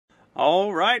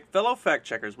All right, fellow fact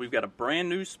checkers, we've got a brand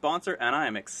new sponsor, and I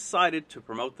am excited to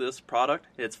promote this product.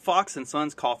 It's Fox &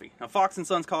 Sons Coffee. Now, Fox &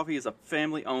 Sons Coffee is a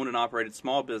family-owned and operated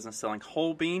small business selling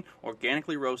whole bean,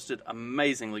 organically roasted,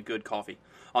 amazingly good coffee.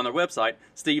 On their website,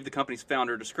 Steve, the company's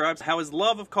founder, describes how his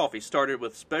love of coffee started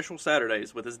with special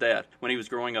Saturdays with his dad when he was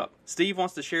growing up. Steve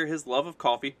wants to share his love of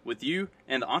coffee with you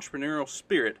and the entrepreneurial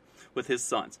spirit with his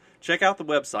sons. Check out the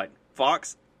website,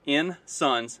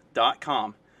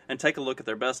 foxnsons.com. and take a look at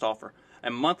their best offer,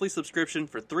 a monthly subscription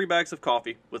for 3 bags of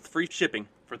coffee with free shipping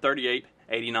for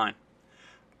 $38.89.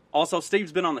 Also,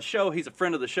 Steve's been on the show. He's a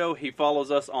friend of the show. He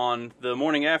follows us on the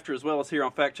morning after as well as here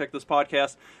on Fact Check This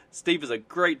Podcast. Steve is a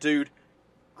great dude,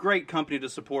 great company to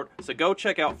support. So go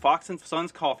check out Fox &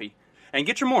 Sons Coffee and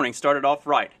get your morning started off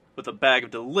right with a bag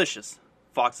of delicious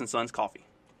Fox & Sons coffee.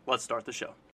 Let's start the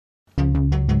show.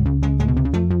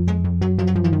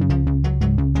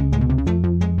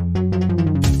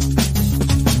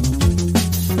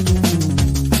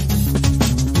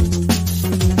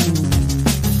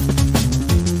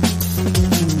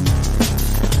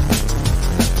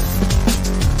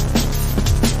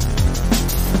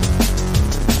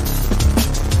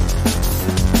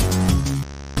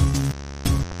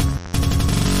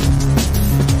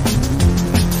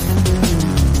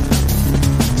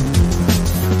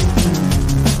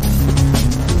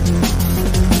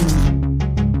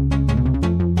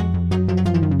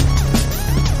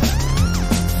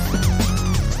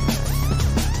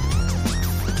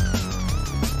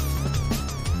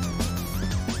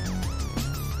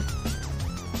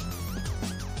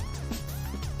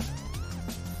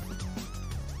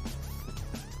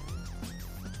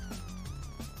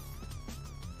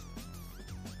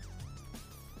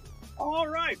 All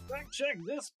right, Fact Check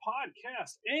This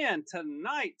Podcast. And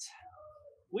tonight,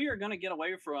 we are going to get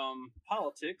away from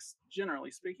politics,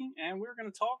 generally speaking, and we're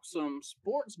going to talk some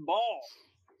sports ball.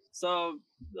 So,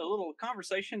 a little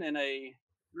conversation in a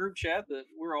group chat that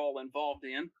we're all involved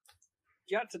in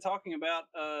got to talking about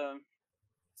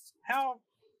how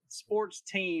sports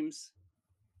teams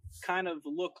kind of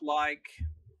look like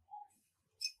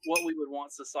what we would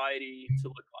want society to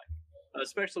look like,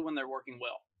 especially when they're working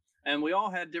well. And we all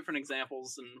had different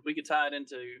examples, and we could tie it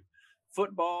into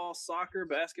football, soccer,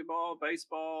 basketball,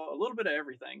 baseball, a little bit of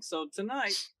everything. So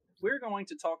tonight, we're going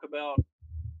to talk about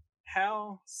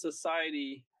how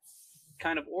society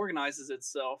kind of organizes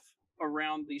itself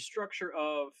around the structure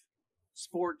of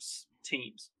sports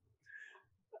teams.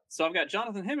 So I've got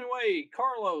Jonathan Hemingway,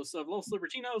 Carlos of Los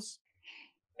Libertinos,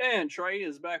 and Trey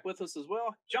is back with us as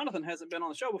well. Jonathan hasn't been on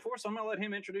the show before, so I'm going to let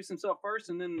him introduce himself first,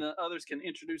 and then the others can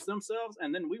introduce themselves,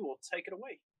 and then we will take it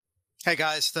away. Hey,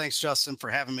 guys. Thanks, Justin, for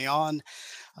having me on.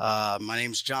 My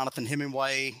name's Jonathan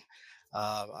Hemingway.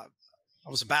 I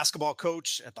was a basketball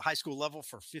coach at the high school level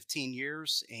for 15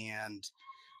 years and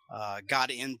got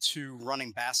into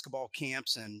running basketball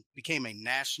camps and became a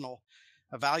national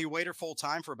evaluator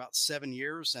full-time for about 7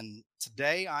 years. And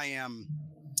today I am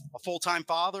a full-time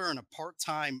father and a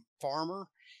part-time farmer,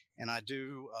 and I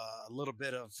do a little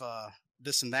bit of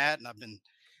this and that, and I've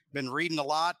been reading a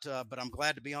lot, but I'm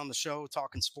glad to be on the show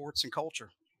talking sports and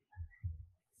culture.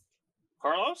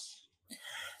 Carlos?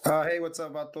 Hey, what's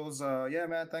up, Vatos? Yeah,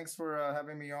 man, thanks for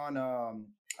having me on.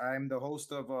 I'm the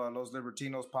host of Los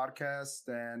Libertinos podcast,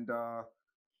 and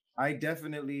I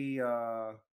definitely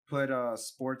put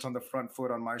sports on the front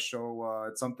foot on my show.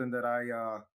 It's something that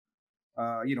I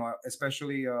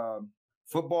especially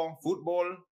football,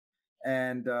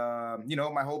 and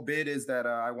my whole bid is that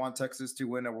I want Texas to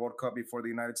win a World Cup before the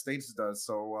United States does.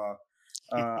 So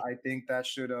I think that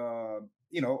should, I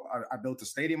built a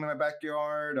stadium in my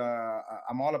backyard.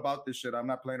 I'm all about this shit. I'm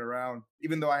not playing around,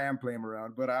 even though I am playing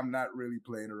around, but I'm not really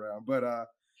playing around. But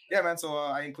yeah, man. So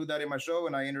I include that in my show,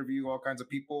 and I interview all kinds of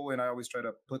people, and I always try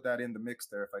to put that in the mix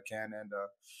there if I can. And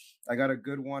I got a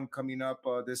good one coming up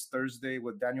this Thursday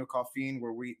with Daniel Coffin,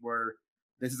 where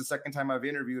this is the second time I've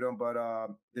interviewed him, but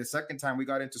the second time we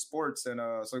got into sports, and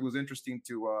so it was interesting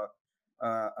to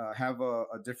have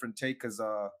a different take because,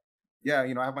 I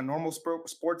have my normal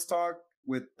sports talk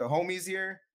with the homies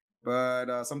here,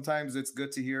 but sometimes it's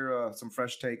good to hear some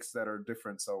fresh takes that are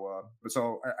different. So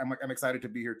I'm excited to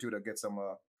be here too to get some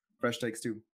fresh takes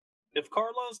too. If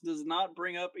Carlos does not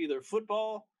bring up either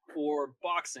football or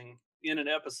boxing in an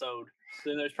episode,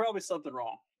 then there's probably something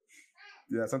wrong.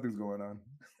 Yeah, something's going on.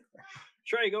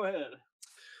 Trey, go ahead.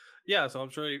 Yeah, so I'm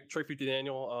Trey Fucci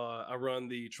Daniel. I run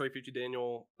the Trey Fucci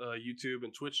Daniel YouTube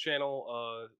and Twitch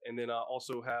channel, and then I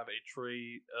also have a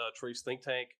Trey's Think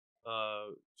Tank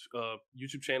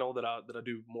YouTube channel that I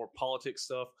do more politics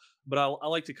stuff. But I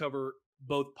like to cover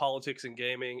both politics and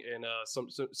gaming, and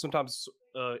sometimes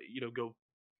go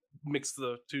mix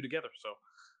the two together. So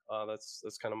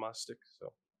that's kind of my stick.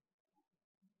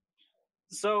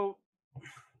 So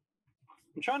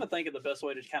I'm trying to think of the best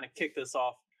way to kind of kick this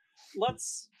off.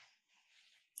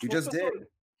 You just did.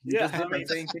 You just did that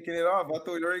thing, kicking it off. I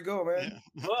thought you already go, man.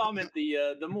 Yeah. Well, I meant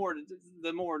the more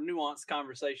nuanced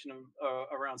conversation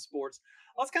around sports.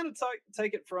 Let's kind of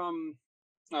take it from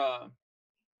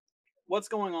what's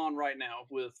going on right now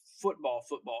with football.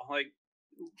 Like,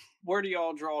 where do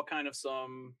y'all draw kind of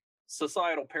some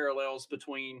societal parallels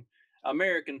between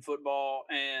American football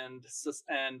and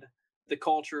the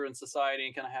culture and society,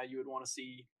 and kind of how you would want to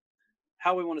see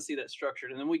how we want to see that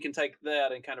structured, and then we can take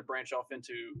that and kind of branch off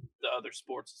into the other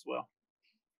sports as well.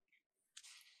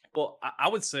 Well, I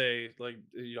would say, like,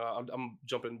 I'm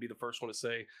jumping and be the first one to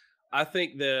say, I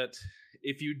think that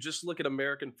if you just look at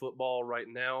American football right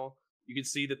now, you can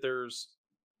see that there's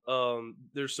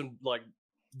some like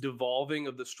devolving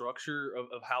of the structure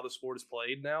of how the sport is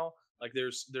played now. Like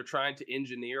they're trying to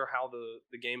engineer how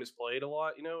the game is played a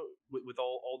lot, with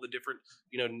all the different,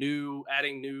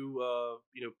 adding new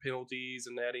penalties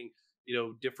and adding,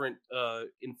 different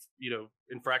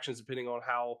infractions depending on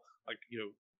how, like,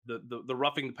 the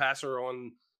roughing the passer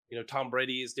on, Tom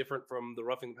Brady is different from the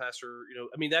roughing the passer.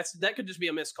 I mean, that could just be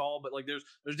a missed call, but like there's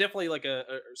definitely like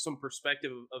some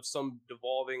perspective of some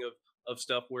devolving of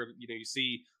stuff where, you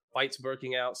see fights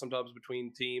breaking out sometimes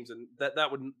between teams, and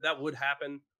that would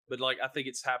happen. But like, I think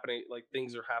it's happening, like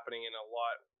things are happening in a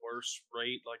lot worse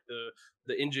rate. Like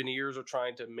the engineers are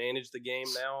trying to manage the game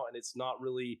now, and it's not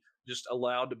really just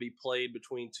allowed to be played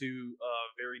between two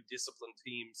very disciplined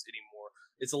teams anymore.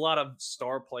 It's a lot of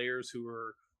star players who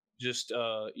are just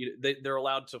they're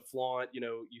allowed to flaunt.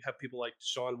 You have people like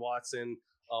Deshaun Watson,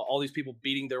 all these people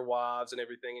beating their wives and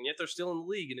everything, and yet they're still in the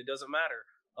league, and it doesn't matter.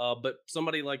 But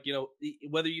somebody like,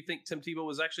 whether you think Tim Tebow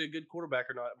was actually a good quarterback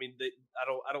or not, I mean,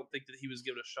 I don't think that he was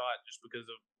given a shot just because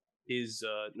of his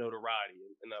notoriety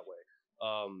in that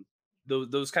way.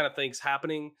 Those kind of things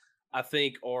happening, I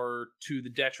think, are to the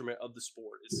detriment of the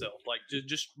sport itself. Like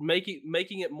just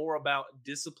making it more about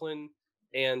discipline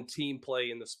and team play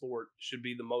in the sport should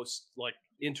be the most like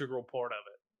integral part of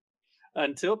it.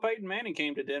 Until Peyton Manning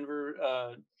came to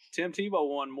Denver, Tim Tebow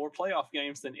won more playoff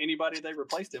games than anybody they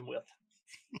replaced him with.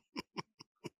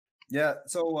 Yeah.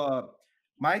 So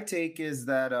my take is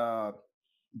that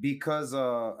because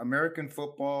American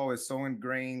football is so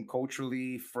ingrained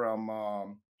culturally from,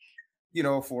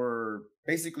 for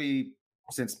basically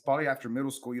since probably after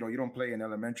middle school, you don't play in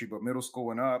elementary, but middle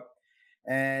school and up.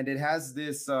 And it has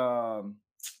this,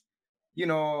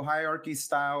 hierarchy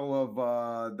style of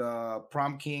the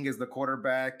prom king is the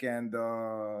quarterback and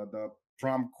the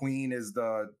prom queen is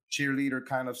the cheerleader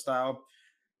kind of style.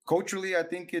 Culturally, I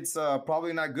think it's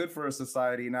probably not good for a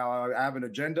society. Now, I have an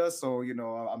agenda, so,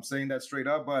 I'm saying that straight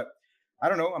up. But I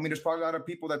don't know. I mean, there's probably a lot of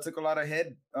people that took a lot of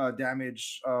head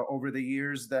damage over the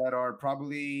years that are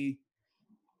probably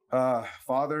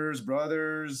fathers,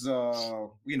 brothers,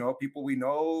 people we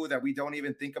know that we don't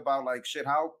even think about. Like, shit,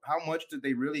 how much did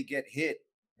they really get hit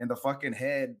in the fucking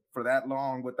head for that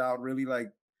long without really,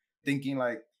 like, thinking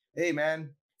like, hey, man,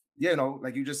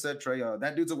 like you just said, Trey,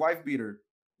 that dude's a wife beater.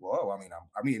 Whoa,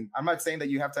 I'm not saying that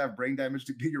you have to have brain damage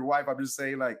to beat your wife. I'm just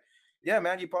saying, like, yeah,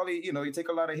 man, you probably, you take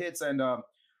a lot of hits. And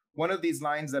one of these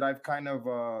lines that I've kind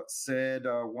of said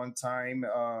one time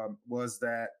was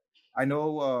that I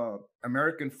know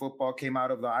American football came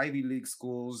out of the Ivy League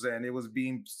schools, and it was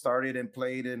being started and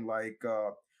played in like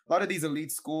a lot of these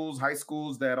elite schools, high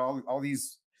schools that all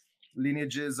these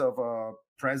lineages of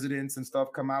presidents and stuff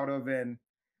come out of. And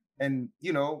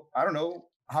I don't know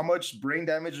how much brain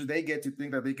damage do they get to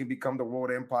think that they can become the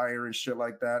world empire and shit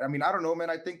like that. I mean, I don't know, man.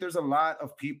 I think there's a lot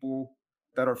of people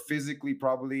that are physically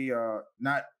probably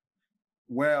not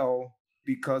well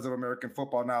because of American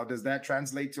football. Now, does that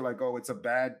translate to like, oh, it's a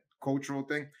bad cultural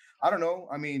thing? I don't know.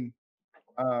 I mean,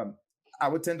 I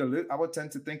would tend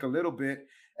to think a little bit.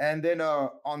 And then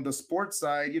on the sports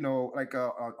side, like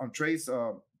on Trey's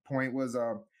point was,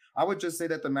 I would just say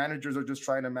that the managers are just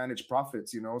trying to manage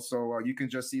profits, so you can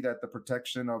just see that the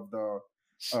protection of the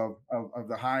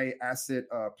high asset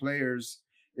players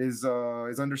is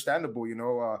understandable.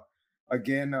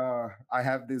 Again, I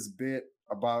have this bit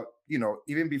about,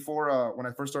 even before when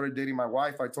I first started dating my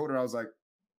wife, I told her, I was like,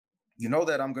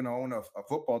 that I'm going to own a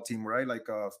football team, right? Like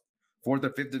a 4th or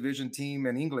 5th division team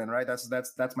in England, right? That's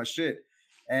my shit.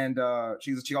 And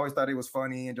she always thought it was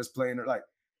funny and just playing her like,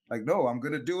 no, I'm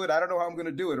going to do it. I don't know how I'm going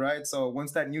to do it, right? So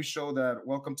once that new show that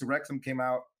Welcome to Wrexham came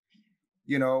out,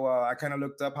 I kind of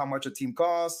looked up how much a team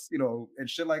costs, and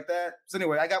shit like that. So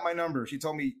anyway, I got my number. She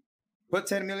told me, put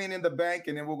 10 million in the bank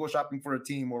and then we'll go shopping for a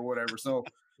team or whatever. So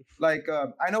Like,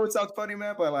 I know it sounds funny,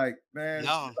 man, but like, man,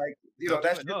 No, like, don't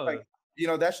that do it. shit,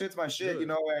 like, that shit's my shit, it.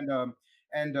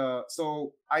 and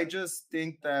so I just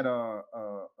think that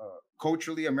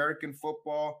culturally, American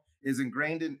football is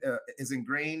ingrained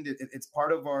it's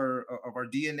part of our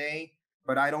DNA,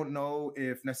 but I don't know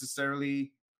if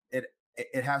necessarily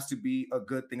it has to be a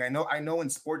good thing. I know in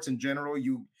sports in general,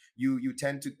 you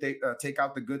tend to take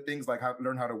out the good things, like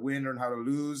learn how to win, learn how to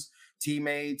lose,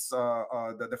 teammates,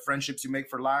 the friendships you make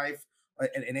for life,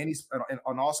 in any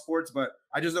on all sports. But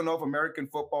I just don't know if American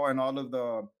football and all of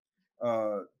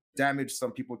the damage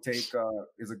some people take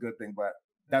is a good thing. But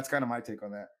that's kind of my take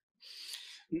on that.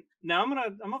 Now I'm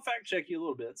gonna fact check you a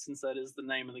little bit, since that is the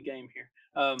name of the game here.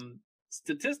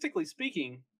 Statistically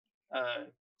speaking,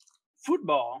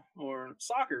 football or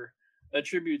soccer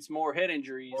attributes more head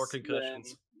injuries Or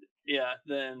concussions.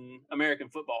 than American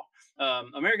football.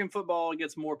 American football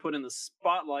gets more put in the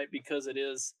spotlight because it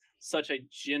is such a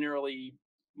generally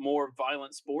more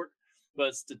violent sport.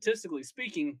 But statistically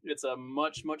speaking, it's a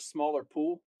much smaller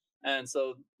pool, and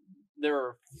so there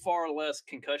are far less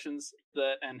concussions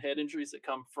and head injuries that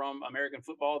come from American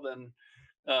football than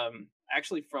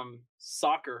actually from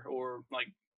soccer or like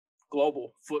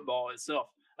global football itself.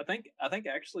 I think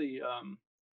actually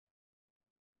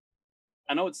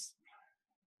I know it's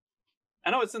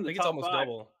in I the think it's top almost 5,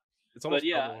 double. It's almost but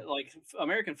yeah, double. like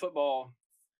American football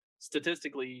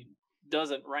statistically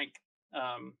doesn't rank.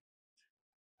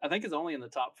 I think it's only in the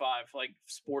top 5, like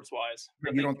sports wise.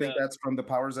 You don't think that's from the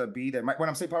powers that be? When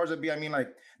I'm saying powers that be, I mean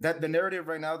like that. The narrative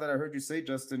right now that I heard you say,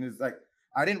 Justin, is like,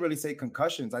 I didn't really say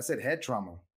concussions. I said head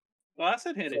trauma. Well, I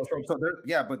said head injury. So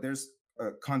but there's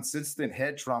consistent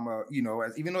head trauma.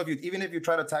 As even if you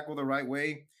try to tackle the right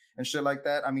way and shit like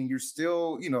that, I mean, you're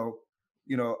still,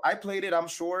 I played it. I'm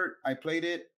short. I played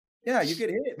it. Yeah, you get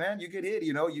hit, man. You get hit.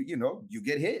 You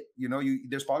get hit.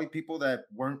 There's probably people that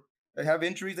have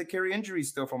injuries, that carry injuries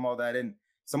still from all that, and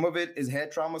some of it is head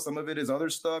trauma. Some of it is other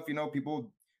stuff. People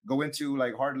go into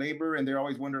like hard labor, and they're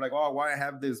always wondering like, oh, why I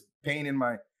have this pain in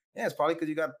my. Yeah, it's probably because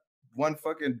you got one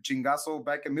fucking chingazo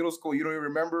back in middle school you don't even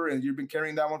remember, and you've been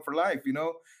carrying that one for life.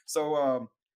 So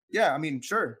yeah, I mean,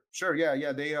 sure,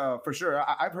 yeah, they for sure.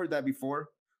 I've heard that before.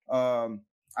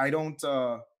 I don't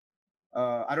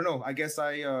know. I guess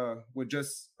I would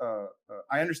just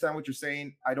I understand what you're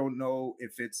saying. I don't know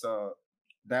if it's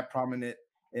that prominent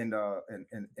in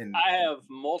I have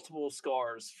multiple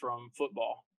scars from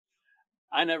football.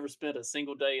 I never spent a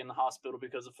single day in the hospital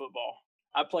because of football.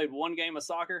 I played one game of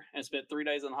soccer and spent 3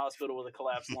 days in the hospital with a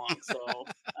collapsed lung. So,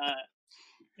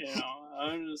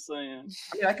 I'm just saying.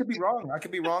 Yeah, I could be wrong.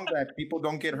 That people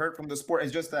don't get hurt from the sport.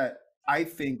 It's just that I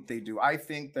think they do. I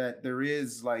think that there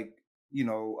is like,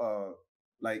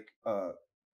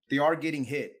 they are getting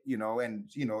hit, and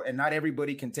not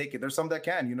everybody can take it. There's some that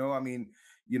can, I mean,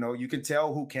 you can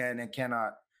tell who can and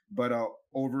cannot. But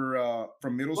over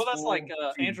from middle school. Well, that's like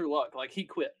Andrew Luck. Like, he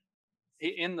quit.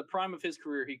 In the prime of his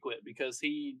career, he quit because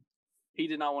he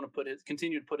did not want to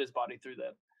continue to put his body through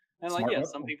that. And like, yeah,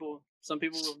 some people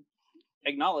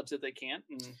acknowledge that they can't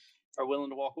and are willing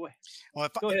to walk away. Well,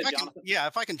 Go ahead, Jonathan.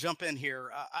 if I can jump in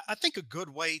here, I think a good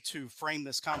way to frame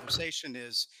this conversation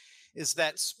is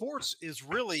that sports is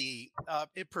really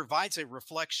it provides a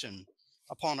reflection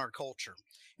upon our culture.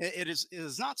 It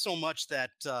is not so much that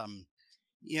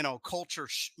culture.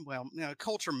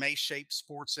 Culture may shape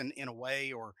sports in a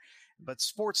way, but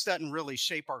sports doesn't really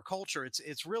shape our culture.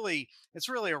 It's really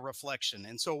a reflection.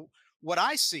 And so what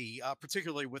I see,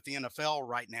 particularly with the NFL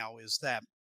right now, is that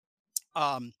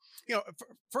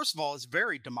first of all, it's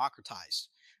very democratized.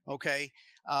 Okay,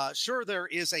 sure, there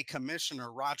is a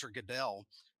commissioner, Roger Goodell,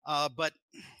 but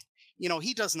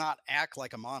he does not act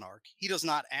like a monarch. He does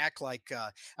not act like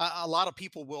a lot of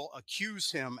people will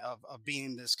accuse him of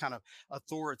being this kind of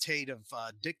authoritative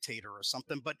dictator or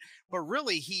something. But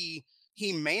really, he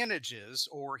manages,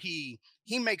 or he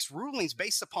makes rulings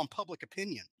based upon public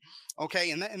opinion.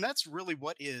 Okay, and that's really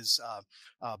what is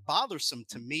bothersome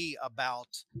to me about.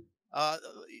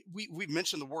 We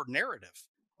mentioned the word narrative.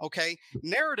 Okay,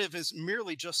 narrative is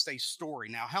merely just a story.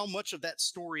 Now, how much of that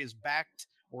story is backed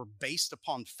or based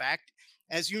upon fact?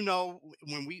 As you know,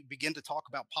 when we begin to talk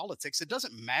about politics, it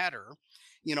doesn't matter,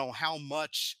 how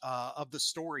much of the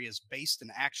story is based in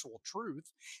actual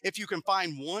truth. If you can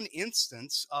find one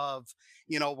instance of,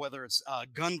 whether it's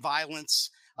gun violence,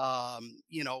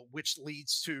 which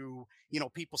leads to,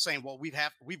 people saying, well,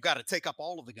 we've got to take up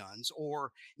all of the guns,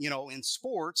 or, in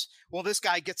sports, well, this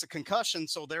guy gets a concussion,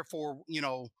 so therefore,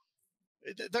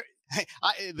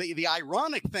 the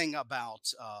ironic thing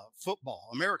about football,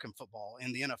 American football,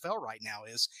 and the NFL right now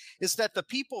is that the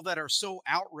people that are so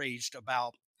outraged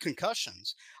about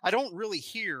concussions, I don't really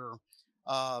hear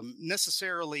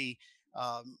necessarily.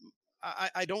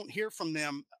 I don't hear from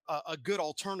them a good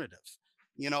alternative.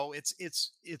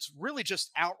 It's really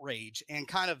just outrage and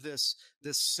kind of this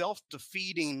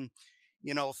self-defeating,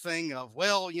 thing of,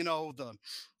 well,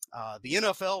 the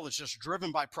NFL is just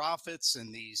driven by profits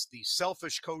and these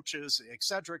selfish coaches, et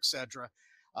cetera, et cetera.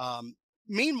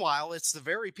 Meanwhile, it's the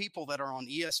very people that are on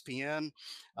ESPN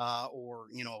or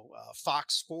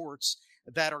Fox Sports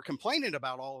that are complaining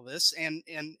about all of this, and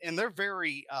they're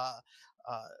very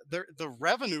the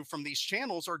revenue from these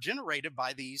channels are generated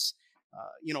by these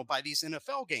by these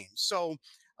NFL games. So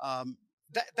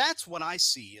that's what I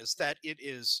see, is that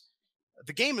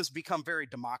the game has become very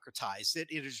democratized. It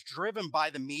is driven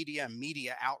by the media and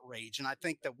media outrage, and I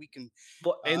think that we can.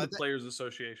 And the Players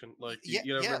Association, like yes.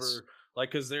 remember,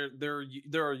 like, because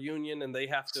they're a union and they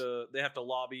have to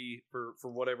lobby for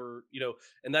whatever,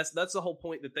 and that's the whole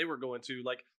point that they were going to.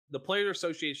 Like, the Players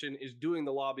Association is doing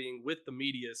the lobbying with the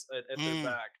media at their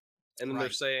back. And then they're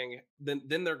saying,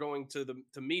 then they're going to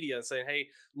media and saying, hey,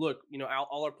 look,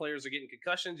 all our players are getting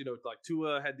concussions. Like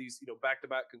Tua had these,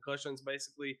 back-to-back concussions,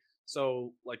 basically.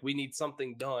 So, like, we need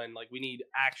something done. Like, we need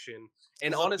action.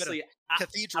 And honestly,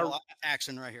 cathedral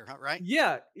action right here, right?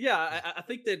 Yeah. I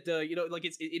think that like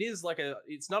it is like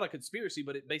it's not a conspiracy,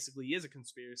 but it basically is a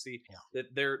conspiracy that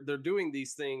they're doing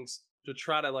these things to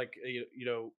try to, like,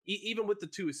 even with the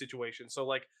Tua situation. So,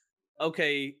 like,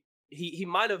 okay, he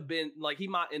might have been, like, he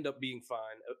might end up being fine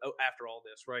after all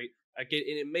this, right? Like, and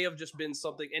it may have just been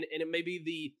something, and it may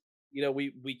be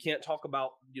we can't talk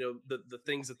about the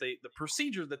things that the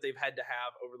procedure that they've had to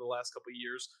have over the last couple of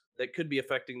years that could be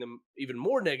affecting them even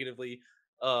more negatively.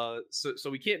 So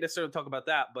we can't necessarily talk about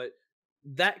that, but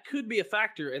that could be a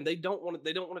factor, and they don't want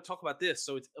to talk about this.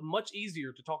 So it's much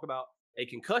easier to talk about a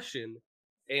concussion,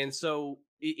 and so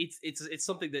it's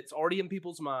something that's already in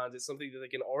people's minds. It's something that they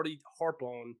can already harp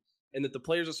on, and that the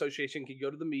Players Association can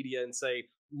go to the media and say,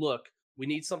 look, we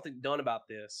need something done about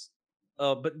this.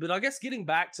 But I guess getting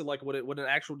back to, like, what an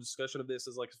actual discussion of this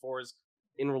is, like, as far as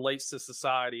in relates to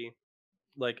society,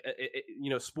 like,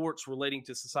 sports relating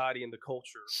to society and the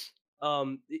culture.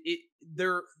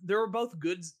 There are both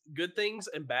good things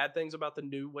and bad things about the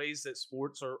new ways that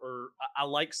sports are. I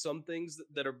like some things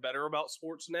that are better about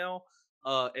sports now,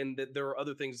 and that there are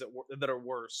other things that are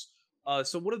worse.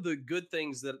 So one of the good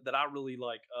things that I really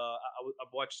like,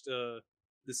 I've watched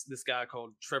this guy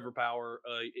called Trevor Power.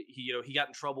 He got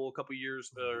in trouble a couple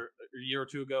years a year or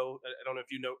two ago. I don't know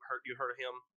if you heard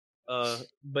of him.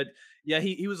 But yeah,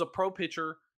 he was a pro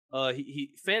pitcher. He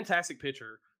fantastic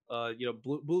pitcher.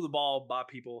 Blew the ball by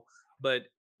people, but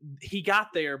he got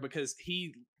there because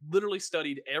he literally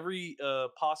studied every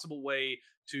possible way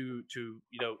to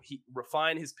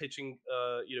refine his pitching,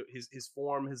 his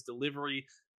form, his delivery,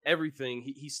 everything.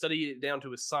 He studied it down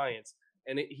to a science,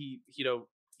 and he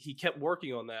kept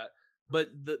working on that. But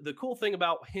the cool thing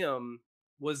about him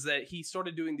was that he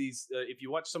started doing these. If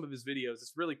you watch some of his videos,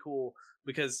 it's really cool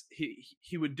because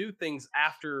he would do things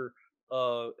after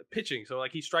pitching. So,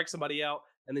 like, he strikes somebody out,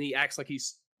 and then he acts like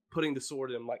he's putting the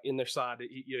sword in their side.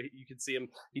 You can see him.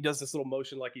 He does this little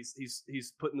motion like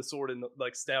he's putting the sword in,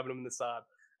 like, stabbing him in the side.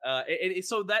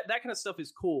 So that kind of stuff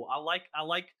is cool. I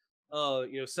like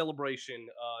celebration,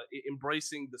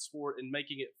 embracing the sport and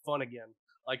making it fun again.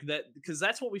 Like that, because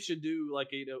that's what we should do. Like,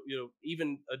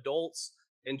 even adults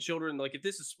and children, like, if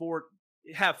this is sport,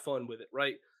 have fun with it,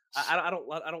 right? I don't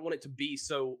want it to be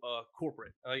so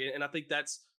corporate, and I think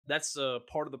that's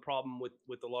part of the problem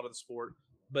with a lot of the sport.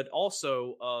 But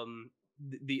also,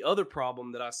 the other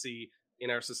problem that I see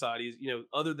in our society is,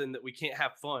 other than that, we can't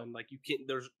have fun. Like, you can't.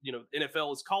 There's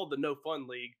NFL is called the No Fun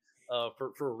League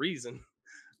for a reason.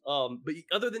 But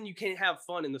other than you can't have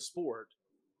fun in the sport,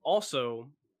 also.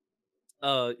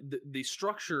 The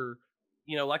structure,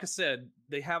 like I said,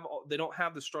 they don't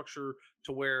have the structure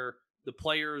to where the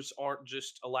players aren't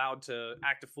just allowed to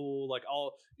act a fool. Like,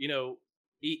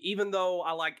 even though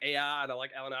I like AI and I like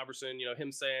Allen Iverson,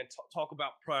 him saying talk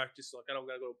about practice, like, I don't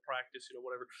gotta go to practice,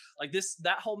 whatever. Like,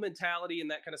 that whole mentality and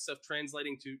that kind of stuff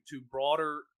translating to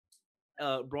broader,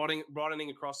 broadening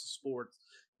across the sport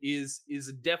is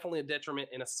definitely a detriment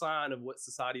and a sign of what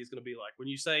society is going to be like. When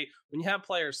you have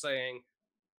players saying,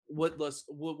 what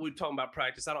we're talking about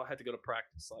practice, I don't have to go to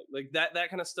practice, like that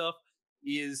kind of stuff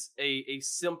is a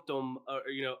symptom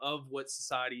of what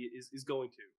society is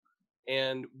going to.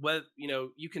 And whether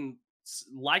you can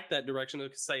like that direction to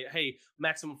say, hey,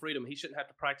 maximum freedom, he shouldn't have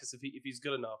to practice if he's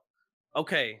good enough.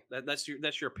 Okay, that's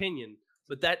your opinion,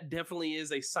 but that definitely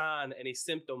is a sign and a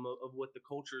symptom of what the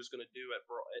culture is going to do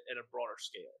at a broader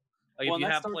scale. Like, if you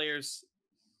have players,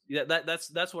 Yeah,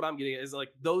 that's what I'm getting at, is like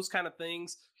those kind of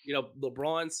things.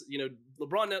 LeBron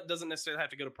doesn't necessarily have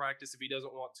to go to practice if he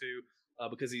doesn't want to,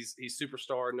 because he's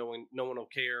superstar. No one will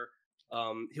care.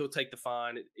 He'll take the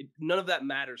fine. None of that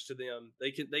matters to them.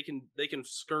 They can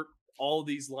skirt all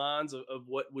these lines of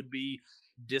what would be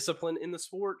discipline in the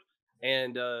sport,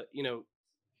 and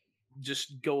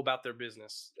just go about their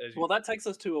business. That takes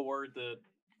us to a word that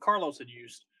Carlos had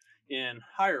used in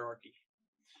hierarchy,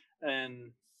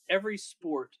 and every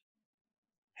sport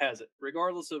has it.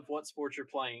 Regardless of what sport you're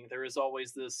playing, there is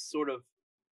always this sort of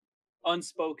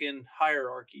unspoken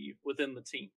hierarchy within the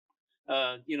team.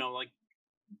 Like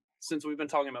since we've been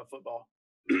talking about football,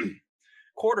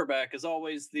 quarterback is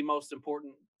always the most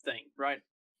important thing, right?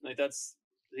 Like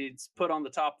he's put on the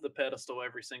top of the pedestal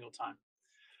every single time.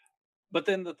 But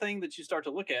then the thing that you start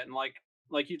to look at, and like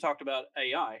you talked about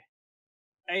AI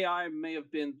may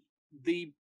have been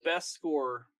the best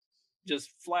scorer, just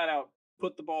flat out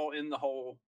put the ball in the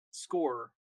hole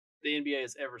scorer the NBA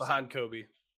has ever seen. Behind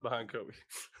Kobe.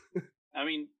 I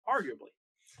mean, arguably.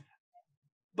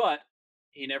 But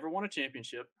he never won a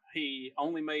championship. He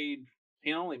only made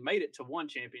it to one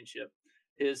championship.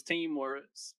 His team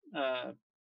was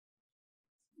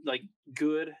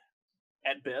good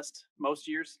at best most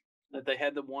years. That they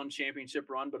had the one championship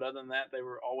run, but other than that, they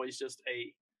were always just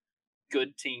a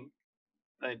good team.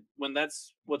 When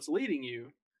that's what's leading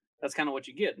you, that's kind of what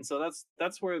you get. And so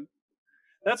that's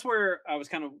where I was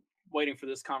kind of waiting for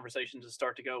this conversation to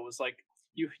start to go, was like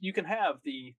you can have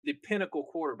the pinnacle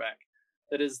quarterback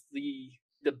that is the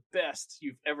best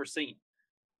you've ever seen.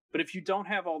 But if you don't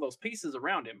have all those pieces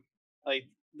around him, like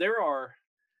there are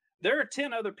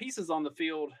 10 other pieces on the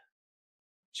field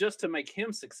just to make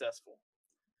him successful.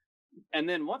 And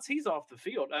then once he's off the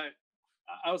field,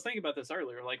 I was thinking about this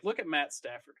earlier. Like, look at Matt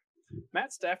Stafford.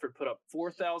 Matt Stafford put up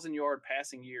 4,000-yard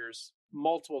passing years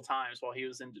multiple times while he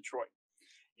was in Detroit.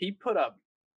 He put up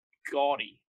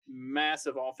gaudy,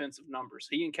 massive offensive numbers.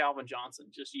 He and Calvin Johnson,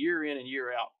 just year in and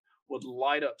year out, would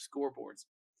light up scoreboards.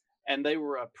 And they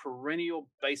were a perennial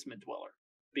basement dweller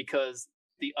because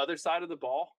the other side of the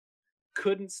ball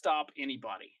couldn't stop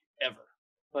anybody ever.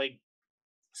 Like,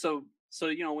 so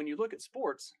when you look at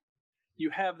sports, you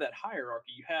have that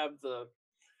hierarchy. You have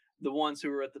the ones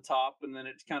who are at the top, and then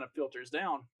it kind of filters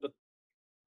down.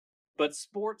 But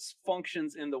sports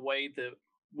functions in the way that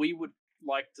we would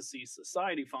like to see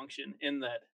society function, in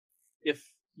that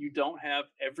if you don't have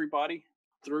everybody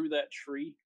through that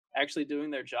tree actually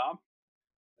doing their job,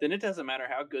 then it doesn't matter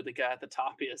how good the guy at the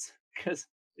top is, because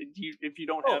if you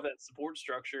don't have that support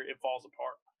structure, it falls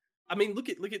apart. I mean, look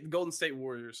at the Golden State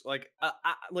Warriors. Like,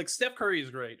 like Steph Curry is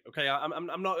great. Okay,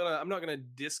 I'm not gonna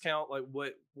discount like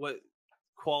what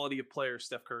quality of player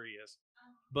Steph Curry is,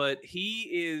 but he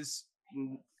is.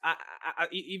 I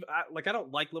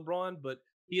don't like LeBron, but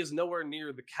he is nowhere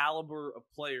near the caliber of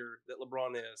player that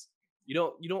LeBron is. You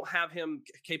don't have him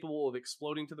capable of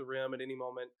exploding to the rim at any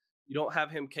moment. You don't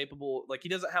have him capable, like, he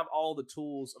doesn't have all the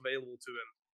tools available to him.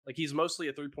 Like, he's mostly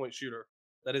a 3-point shooter.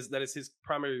 That is his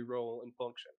primary role and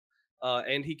function.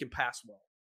 And he can pass well.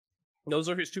 Those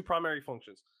are his two primary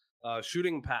functions: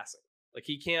 shooting and passing. Like,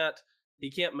 he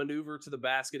can't maneuver to the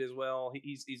basket as well.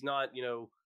 He's not,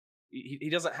 he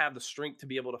doesn't have the strength to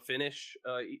be able to finish.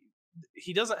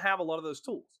 He doesn't have a lot of those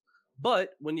tools.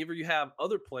 But whenever you have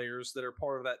other players that are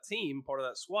part of that team, part of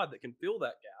that squad that can fill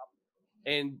that gap,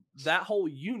 and that whole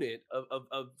unit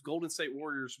of Golden State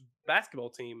Warriors basketball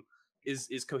team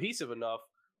is cohesive enough,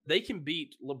 they can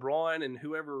beat LeBron and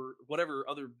whatever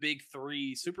other big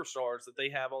three superstars that they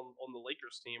have on the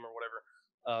Lakers team or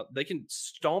whatever. They can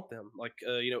stomp them like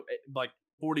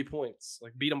 40 points,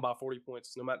 like beat them by 40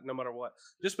 points, no matter what.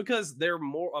 Just because they're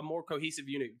a more cohesive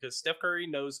unit. Because Steph Curry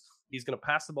knows he's going to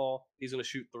pass the ball, he's going to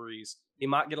shoot threes. He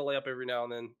might get a layup every now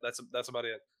and then. That's about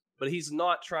it. But he's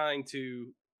not trying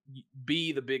to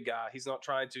be the big guy. He's not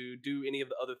trying to do any of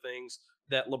the other things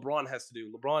that LeBron has to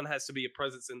do. LeBron has to be a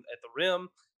presence at the rim.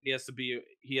 He has to be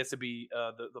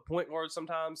the point guard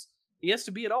sometimes. He has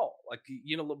to be it all. Like,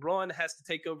 LeBron has to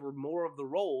take over more of the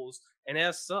roles, and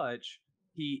as such,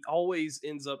 he always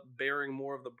ends up bearing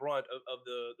more of the brunt of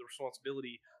the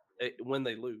responsibility when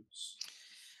they lose.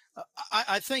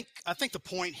 I think the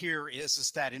point here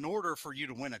is that in order for you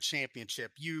to win a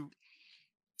championship,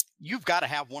 you've got to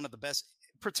have one of the best,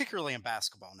 particularly in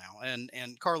basketball now.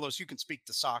 And Carlos, you can speak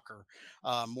to soccer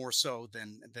more so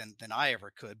than I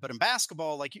ever could. But in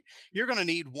basketball, like, you're going to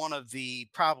need one of the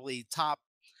probably top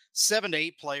 7 to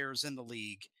 8 players in the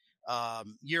league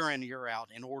year in, year out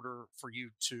in order for you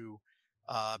to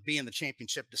be in the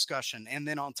championship discussion. And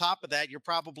then on top of that, you're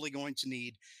probably going to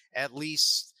need at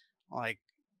least like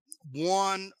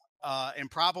one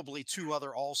and probably two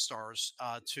other all-stars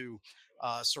to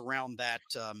surround that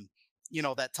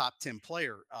that top 10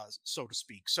 player, so to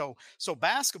speak. So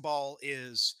basketball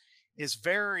is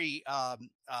very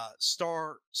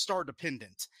star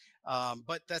dependent,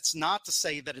 but that's not to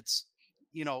say that it's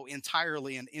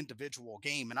entirely an individual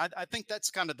game. And I think that's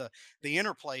kind of the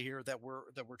interplay here that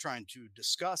we're trying to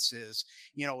discuss is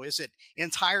it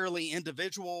entirely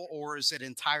individual or is it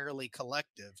entirely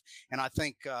collective? And I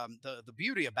think the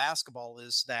beauty of basketball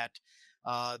is that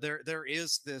there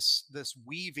is this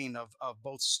weaving of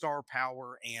both star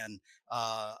power and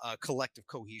collective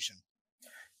cohesion.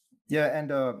 Yeah,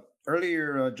 and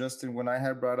earlier, Justin, when I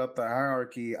had brought up the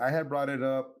hierarchy, I had brought it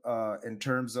up in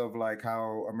terms of like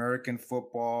how American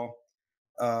football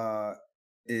uh,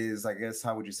 is, I guess,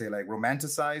 how would you say, like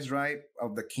romanticized, right?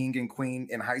 Of the king and queen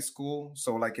in high school.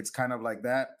 So like it's kind of like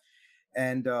that,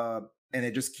 and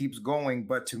it just keeps going.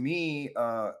 But to me,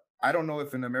 I don't know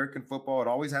if in American football it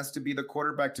always has to be the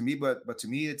quarterback to me, but to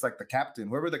me it's like the captain.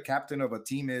 Whoever the captain of a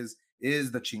team is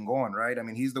the chingon, right? I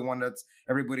mean, he's the one that's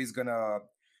everybody's gonna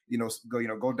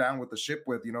go down with the ship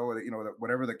with,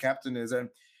 whatever the captain is. And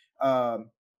um,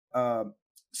 um,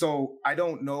 so I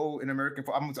don't know in American.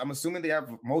 I'm assuming they have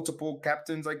multiple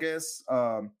captains, I guess.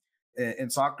 In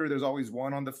soccer, there's always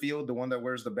one on the field, the one that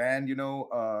wears the band.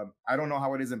 I don't know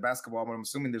how it is in basketball, but I'm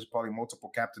assuming there's probably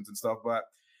multiple captains and stuff. But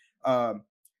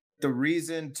the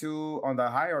reason too on the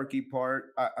hierarchy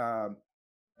part,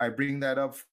 I bring that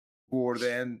up for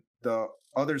then the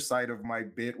other side of my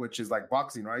bit, which is like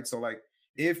boxing, right? So like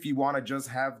if you want to just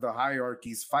have the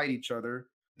hierarchies fight each other,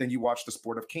 then you watch the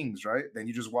Sport of Kings, right? Then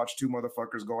you just watch two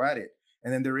motherfuckers go at it.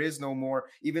 And then there is no more,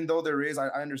 even though there is, I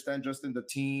understand, Justin, the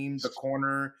team, the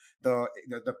corner, the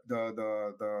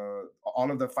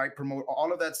all of the fight promote,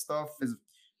 all of that stuff is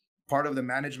part of the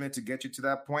management to get you to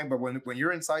that point. But when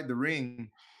you're inside the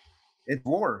ring, it's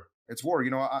war. It's war.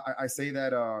 I say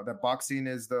that that boxing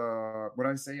is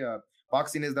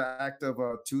boxing is the act of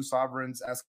two sovereigns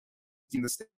asking the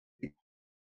state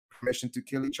permission to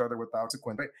kill each other without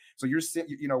consequence. Right? So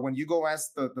when you go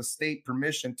ask the state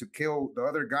permission to kill the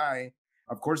other guy,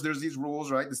 of course there's these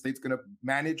rules, right? The state's gonna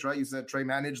manage, right? You said Trey,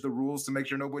 manage the rules to make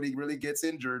sure nobody really gets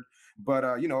injured. But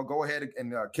go ahead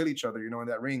and kill each other, in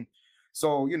that ring.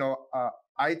 So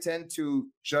I tend to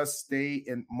just stay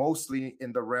mostly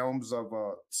in the realms of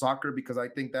soccer because I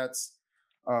think that's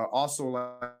also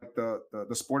like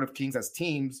the Sport of Kings as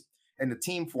teams and the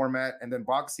team format, and then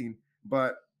boxing.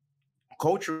 But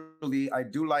culturally, I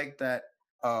do like that.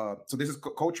 So this is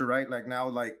culture, right? Like now,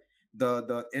 like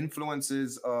the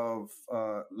influences of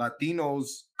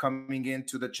Latinos coming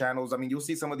into the channels. I mean, you'll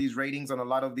see some of these ratings on a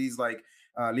lot of these like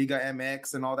Liga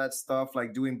MX and all that stuff,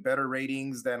 like doing better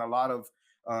ratings than a lot of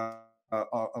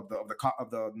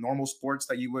the normal sports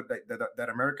that you would that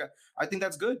America. I think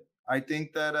that's good. I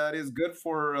think that it is good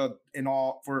for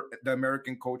the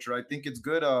American culture. I think it's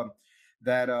good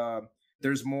that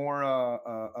there's more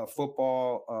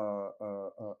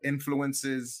football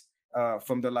influences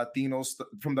from the Latino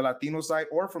side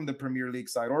or from the Premier League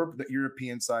side or the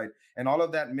European side, and all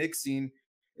of that mixing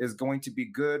is going to be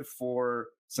good for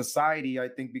society, I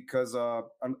think, because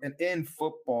in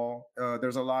football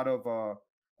there's a lot of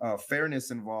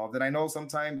fairness involved, and I know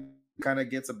sometimes it kind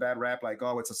of gets a bad rap, like,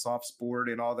 oh, it's a soft sport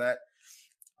and all that.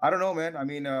 I don't know, man. I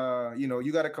mean,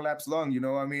 you got a collapsed lung,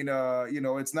 I mean,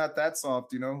 it's not that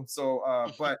soft, So,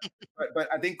 but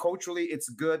I think culturally, it's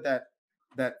good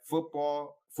that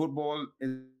football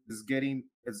is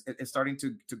starting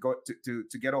to go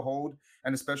to get a hold,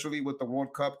 and especially with the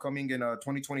World Cup coming in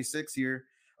 2026 here.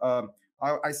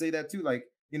 I say that too, like,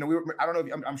 I don't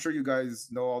know. I'm sure you guys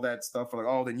know all that stuff, like,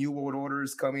 oh, the New World Order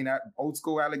is coming, at old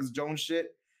school Alex Jones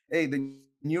shit. Hey, the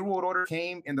New World Order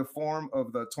came in the form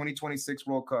of the 2026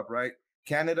 World Cup, right?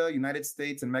 Canada, United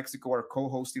States, and Mexico are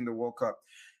co-hosting the World Cup.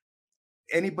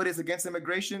 Anybody's against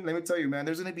immigration, let me tell you, man,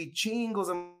 there's going to be chingos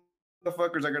of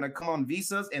motherfuckers are going to come on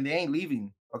visas and they ain't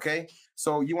leaving, okay?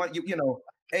 So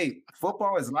hey,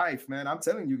 football is life, man. I'm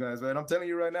telling you guys, man. I'm telling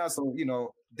you right now. So,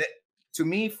 that to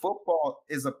me, football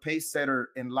is a pace setter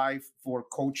in life for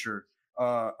culture.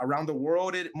 Around the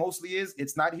world, it mostly is.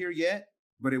 It's not here yet,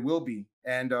 but it will be.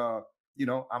 And I'm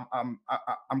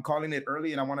calling it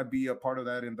early, and I want to be a part of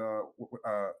that in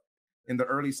the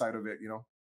early side of it.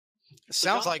 It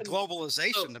sounds like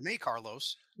globalization to me,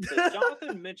 Carlos.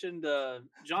 Jonathan mentioned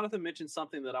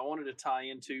something that I wanted to tie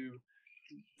into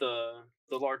the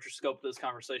larger scope of this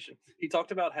conversation. He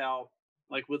talked about how,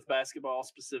 like with basketball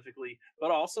specifically,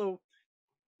 but also,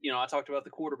 I talked about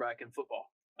the quarterback in football.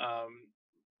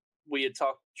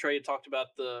 Trey had talked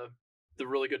about the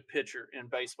really good pitcher in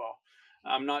baseball.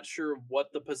 I'm not sure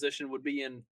what the position would be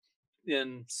in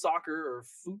in soccer or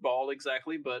football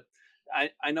exactly, but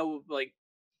I know like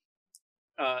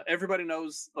everybody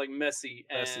knows like Messi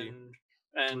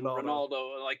and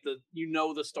Ronaldo, like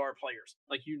the star players,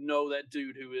 like that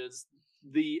dude who is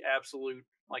the absolute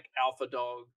like alpha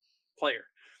dog player.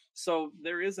 So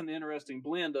there is an interesting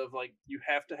blend of like you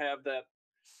have to have that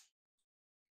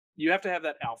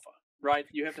alpha, right?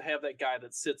 You have to have that guy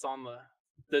that sits at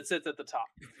the top.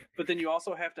 But then you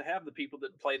also have to have the people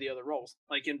that play the other roles.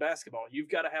 Like in basketball, you've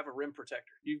got to have a rim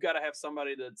protector. You've got to have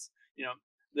somebody that's,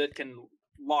 that can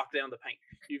lock down the paint.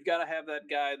 You've got to have that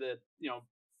guy that,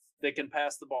 that can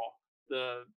pass the ball.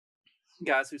 The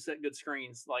guys who set good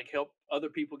screens, like help other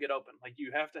people get open. Like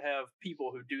you have to have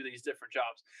people who do these different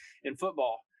jobs. In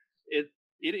football, it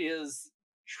is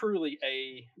truly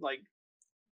a, like,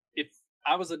 if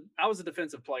I was a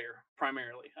defensive player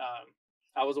primarily.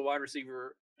 I was a wide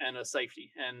receiver and a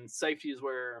safety, and safety is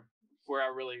where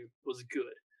I really was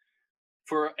good.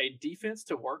 For a defense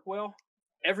to work well,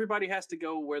 everybody has to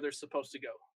go where they're supposed to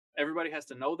go. Everybody has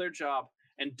to know their job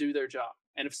and do their job.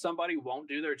 And if somebody won't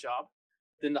do their job,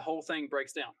 then the whole thing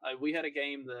breaks down. We had a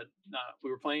game that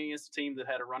we were playing against a team that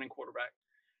had a running quarterback,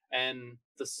 and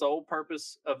the sole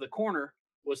purpose of the corner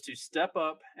was to step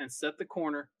up and set the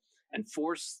corner and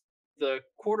force the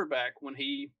quarterback when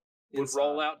he would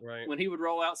roll out. Right. When he would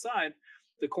roll outside,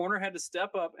 the corner had to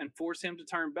step up and force him to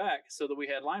turn back so that we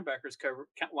had linebacker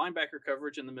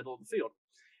coverage in the middle of the field.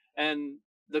 And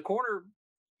the corner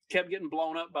kept getting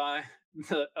blown up by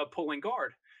a pulling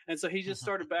guard. And so he just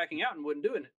started backing out and wasn't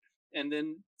doing it. And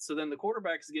then the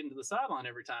quarterback is getting to the sideline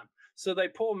every time. So they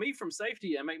pull me from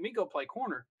safety and make me go play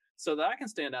corner so that I can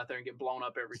stand out there and get blown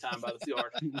up every time by the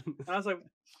guard. And I was like,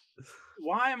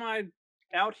 why am I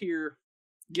out here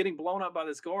getting blown up by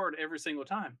this guard every single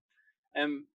time?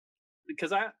 And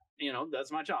because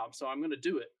that's my job, so I'm going to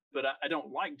do it, but I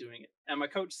don't like doing it. And my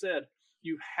coach said,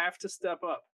 you have to step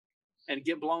up and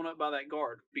get blown up by that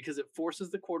guard because it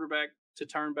forces the quarterback to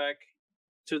turn back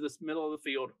to the middle of the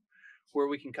field where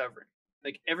we can cover him.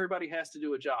 Like everybody has to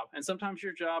do a job. And sometimes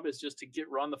your job is just to get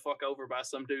run the fuck over by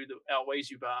some dude that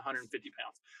outweighs you by 150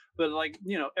 pounds. But like,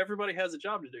 everybody has a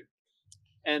job to do.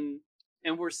 And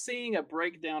we're seeing a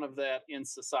breakdown of that in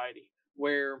society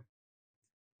where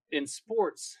in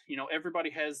sports, everybody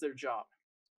has their job.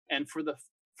 And for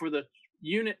the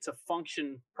unit to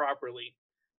function properly,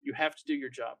 you have to do your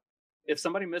job. If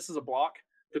somebody misses a block,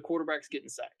 the quarterback's getting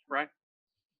sacked, right?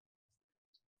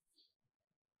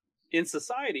 In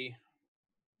society,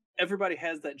 everybody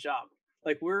has that job.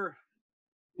 Like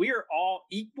we are all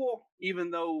equal,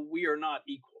 even though we are not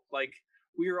equal. Like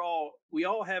we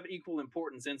all have equal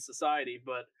importance in society,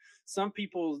 but some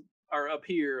people are up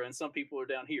here and some people are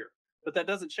down here. But that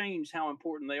doesn't change how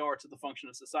important they are to the function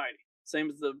of society. Same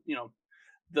as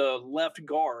the left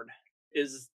guard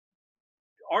is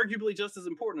arguably just as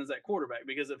important as that quarterback,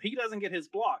 because if he doesn't get his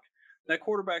block, that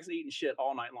quarterback's eating shit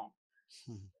all night long.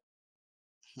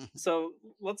 So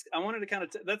I wanted to kind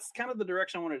of, that's kind of the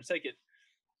direction I wanted to take it,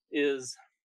 is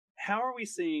how are we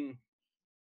seeing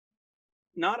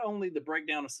not only the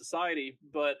breakdown of society,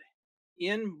 but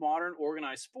in modern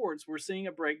organized sports, we're seeing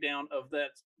a breakdown of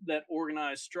that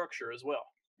organized structure as well.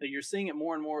 That you're seeing it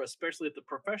more and more, especially at the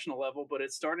professional level, but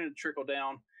it's starting to trickle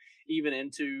down even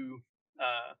into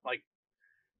like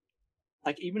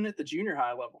even at the junior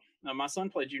high level. Now, my son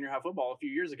played junior high football a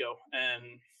few years ago,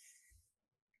 and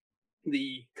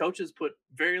the coaches put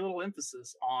very little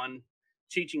emphasis on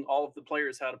teaching all of the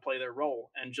players how to play their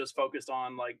role, and just focused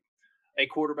on like a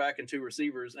quarterback and two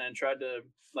receivers and tried to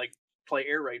like play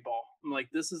air raid ball. I'm like,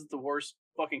 this is the worst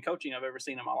fucking coaching I've ever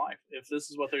seen in my life. If this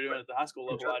is what they're doing at the high school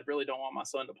level, I really don't want my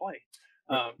son to play.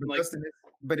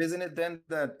 But isn't it then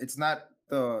that it's not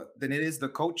then it is the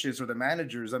coaches or the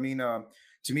managers? I mean,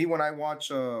 to me, when I watch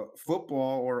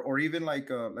football or even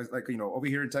like over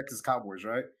here in Texas Cowboys,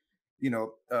 right?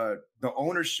 The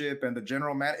ownership and the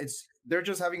general man, they're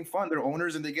just having fun. They're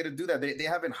owners and they get to do that. They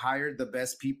haven't hired the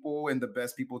best people and the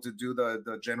best people to do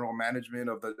the general management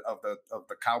of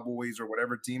the Cowboys or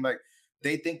whatever team. Like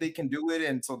they think they can do it,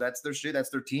 and so that's their shit. That's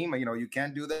their team. You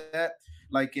can't do that.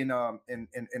 Like in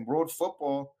world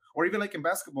football or even like in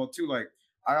basketball too. Like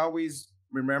I always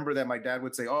remember that my dad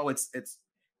would say, "Oh, it's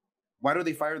why do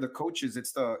they fire the coaches?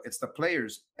 It's the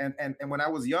players." And when I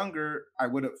was younger, I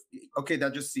would have, okay,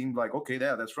 that just seemed like, okay,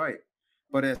 yeah, that's right.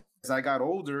 But as I got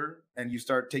older and you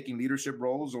start taking leadership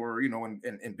roles or,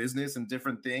 in business and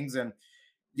different things, and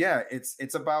yeah,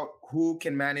 it's about who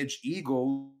can manage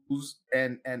egos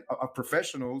and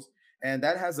professionals. And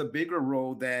that has a bigger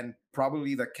role than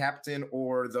probably the captain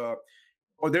or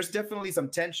Oh, there's definitely some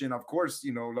tension. Of course,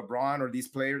 LeBron or these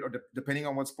players, or depending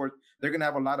on what sport, they're gonna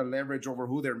have a lot of leverage over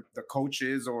who the coach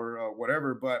is or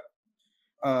whatever. But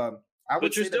I would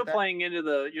But you're say still that playing into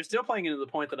the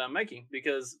point that I'm making,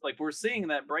 because like we're seeing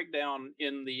that breakdown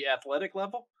in the athletic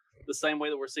level the same way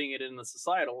that we're seeing it in the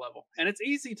societal level. And it's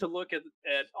easy to look at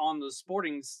on the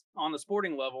sporting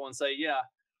level and say, yeah,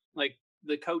 like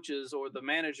the coaches or the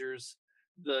managers,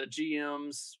 the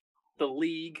GMs, the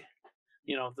league,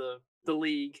 the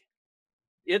league,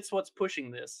 it's what's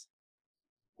pushing this.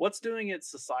 What's doing it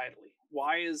societally?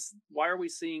 Why are we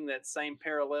seeing that same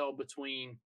parallel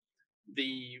between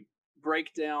the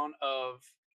breakdown of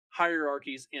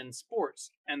hierarchies in sports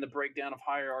and the breakdown of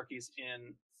hierarchies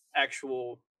in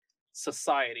actual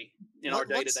society in our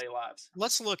day-to-day lives?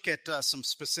 Let's look at some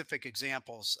specific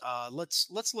examples.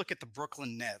 Let's look at the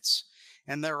Brooklyn Nets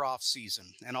and their off season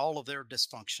and all of their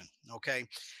dysfunction. Okay,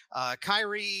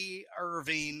 Kyrie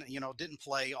Irving, didn't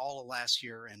play all of last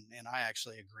year, and I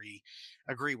actually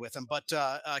agree with him. But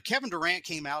Kevin Durant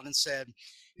came out and said,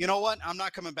 you know what, I'm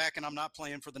not coming back and I'm not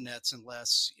playing for the Nets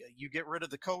unless you get rid of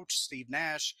the coach, Steve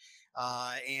Nash,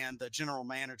 and the general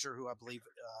manager, who I believe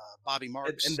Bobby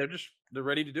Marks. And they're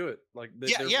ready to do it. Like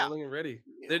they're willing and ready.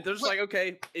 They're just like,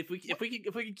 okay, if we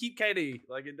can keep KD,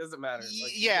 like it doesn't matter.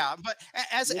 Like, yeah, but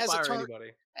as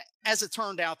it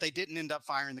turned out, they didn't end up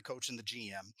firing the coach and the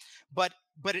GM. But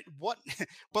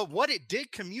what it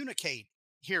did communicate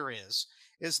here is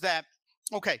that,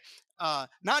 okay,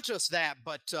 not just that,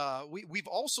 but we've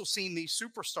also seen these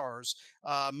superstars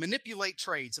manipulate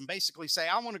trades and basically say,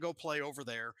 I want to go play over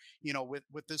there,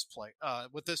 with this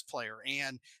player,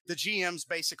 and the GMs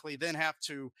basically then have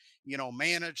to,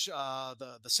 manage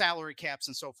the salary caps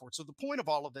and so forth. So the point of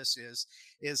all of this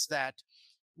is that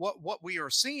what we are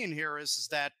seeing here is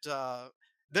that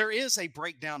there is a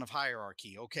breakdown of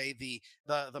hierarchy. Okay, the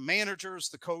managers,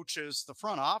 the coaches, the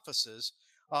front offices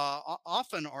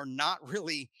often are not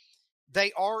really.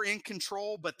 They are in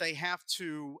control, but they have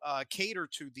to cater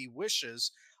to the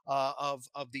wishes of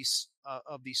these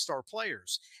star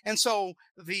players. And so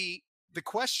the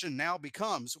question now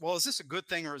becomes, well, is this a good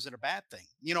thing or is it a bad thing?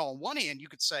 On one hand, you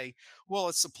could say, well,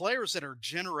 it's the players that are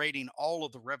generating all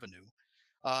of the revenue.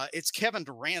 It's Kevin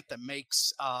Durant that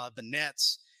makes the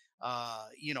Nets,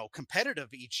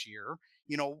 competitive each year.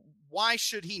 Why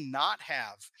should he not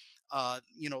have,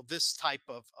 this type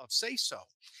of say so?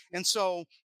 And so,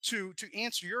 to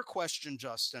answer your question,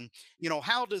 Justin,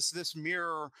 how does this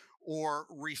mirror or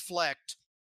reflect,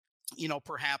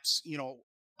 perhaps,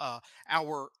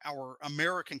 our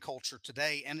American culture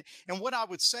today? And what I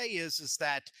would say is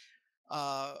that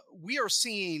we are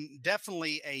seeing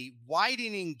definitely a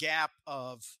widening gap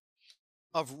of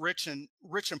rich and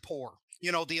poor.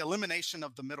 The elimination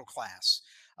of the middle class.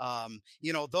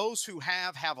 Those who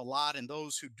have a lot, and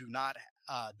those who do not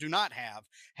have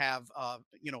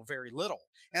very little.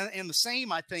 And the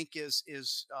same, I think, is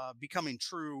becoming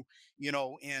true,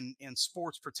 in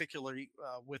sports, particularly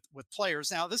with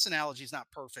players. Now, this analogy is not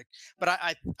perfect, but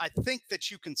I think that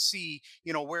you can see,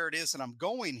 where it is that I'm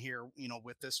going here,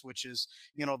 with this, which is,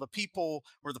 the people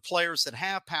or the players that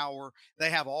have power, they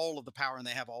have all of the power and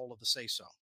they have all of the say so.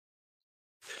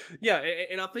 Yeah,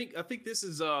 and I think this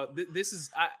is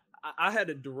I had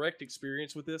a direct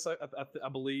experience with this. I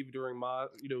believe during my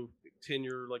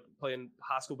tenure, like playing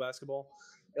high school basketball,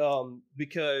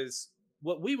 because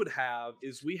what we would have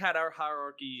is we had our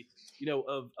hierarchy,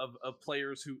 of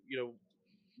players who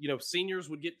seniors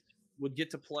would get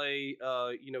to play.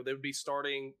 They would be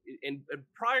starting, and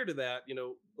prior to that,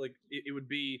 like it would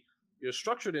be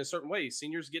structured in a certain way.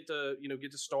 Seniors get to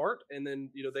start, and then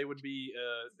they would be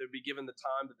given the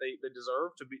time that they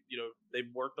deserve to be. They've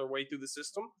worked their way through the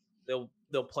system.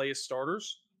 They'll play as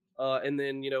starters, and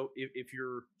then if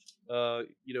you're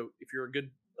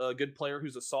a good player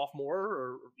who's a sophomore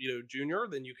or junior,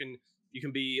 then you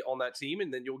can be on that team,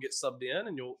 and then you'll get subbed in,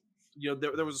 and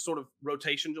there was a sort of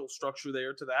rotational structure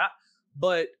there to that.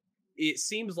 But it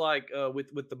seems like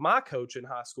with my coach in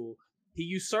high school, he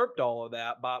usurped all of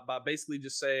that by basically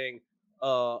just saying,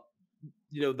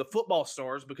 the football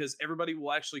stars, because everybody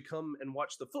will actually come and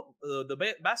watch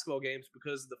the basketball games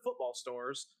because of the football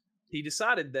stars. He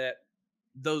decided that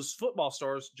those football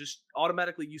stars just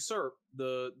automatically usurp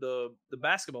the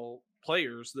basketball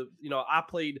players. I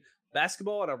played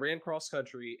basketball and I ran cross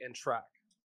country and track,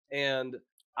 and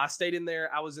I stayed in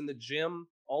there. I was in the gym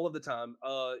all of the time.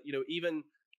 Even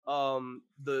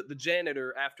the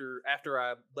janitor after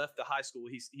I left the high school,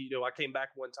 I came back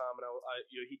one time and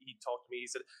he talked to me. He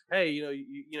said, "Hey,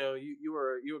 you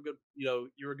were a good you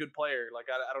were a good player. Like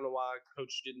I don't know why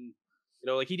coach didn't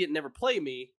like he didn't never play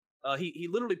me. He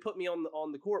literally put me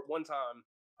on the court one time.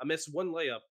 I missed one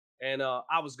layup, and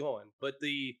I was gone. But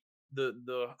the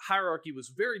hierarchy was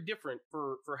very different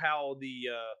for how the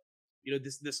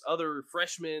this other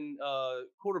freshman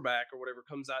quarterback or whatever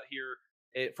comes out here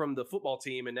from the football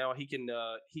team, and now he can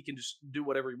just do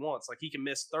whatever he wants. Like he can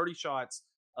miss 30 shots.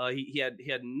 He had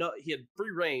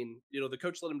free reign. The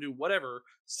coach let him do whatever,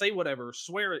 say whatever,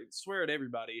 swear at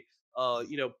everybody.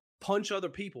 Punch other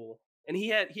people, and he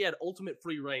had ultimate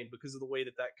free reign because of the way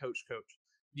that coach coached.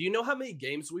 Do you know how many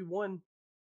games we won?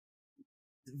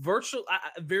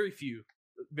 Very few.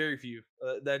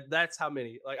 That's how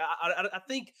many. Like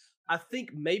I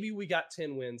think maybe we got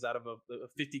 10 wins out of a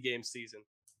 50 game season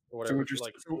or whatever.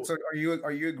 So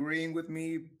are you agreeing with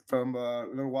me from a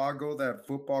little while ago that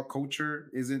football culture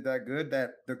isn't that good?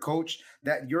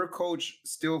 That your coach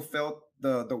still felt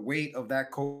the weight of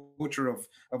that culture of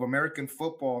American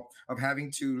football, of having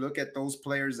to look at those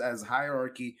players as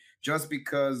hierarchy just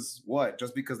because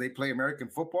they play American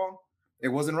football? It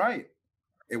wasn't right.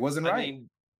 It wasn't right.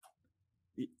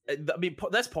 I mean,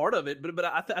 that's part of it, but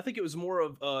I think it was more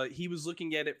of he was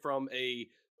looking at it from a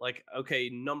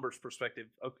numbers perspective.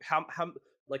 How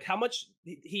much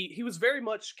he was very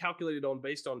much calculated on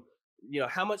based on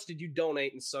how much did you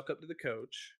donate and suck up to the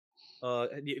coach.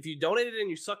 If you donated and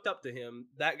you sucked up to him,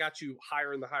 that got you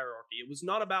higher in the hierarchy. It was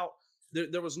not about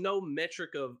there was no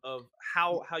metric of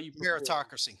how you performed.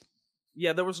 Meritocracy.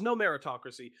 Yeah, there was no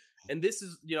meritocracy, and this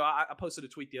is I posted a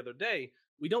tweet the other day.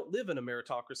 We don't live in a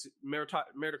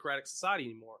meritocratic society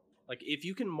anymore. Like if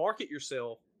you can market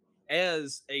yourself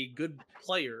as a good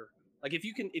player, like if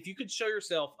you could show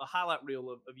yourself a highlight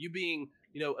reel of you being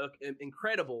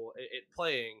incredible at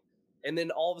playing, and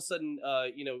then all of a sudden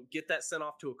get that sent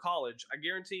off to a college, I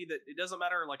guarantee that it doesn't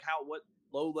matter like what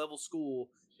low level school,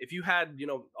 if you had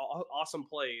awesome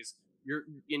plays,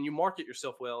 you market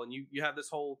yourself well, and you have this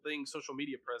whole thing, social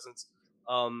media presence.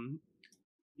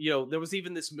 There was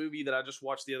even this movie that I just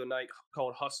watched the other night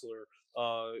called Hustler.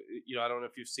 I don't know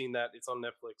if you've seen that. It's on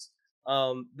Netflix.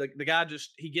 The guy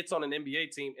he gets on an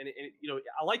NBA team, and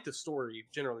I like the story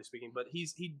generally speaking, but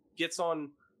he gets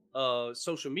on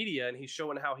social media, and he's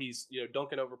showing how he's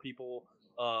dunking over people,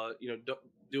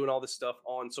 doing all this stuff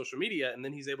on social media, and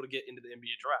then he's able to get into the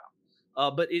NBA draft.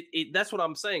 But that's what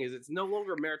I'm saying is it's no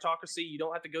longer a meritocracy. You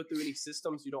don't have to go through any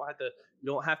systems. You don't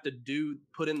have to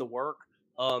put in the work.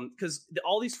 Because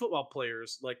all these football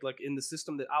players, like in the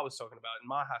system that I was talking about in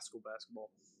my high school basketball,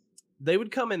 they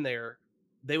would come in there,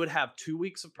 they would have 2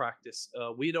 weeks of practice.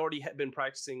 We'd already been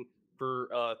practicing for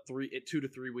 2 to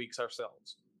 3 weeks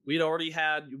ourselves. We'd already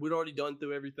been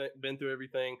through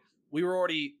everything. We were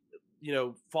already,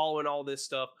 following all this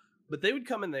stuff. But they would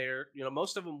come in there,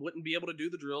 most of them wouldn't be able to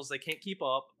do the drills. They can't keep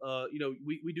up.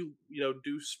 We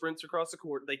do sprints across the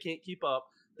court. They can't keep up.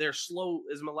 They're slow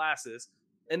as molasses.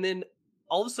 And then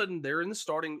all of a sudden they're in the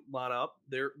starting lineup.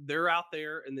 They're out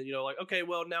there, and then okay,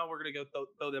 well now we're gonna go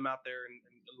throw them out there and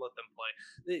let them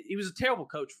play. He was a terrible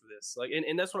coach for this.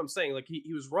 And that's what I'm saying. Like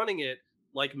he was running it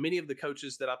like many of the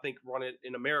coaches that I think run it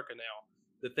in America now.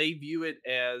 That they view it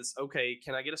as, okay,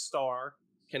 can I get a star?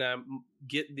 Can I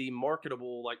get the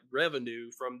marketable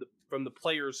revenue from the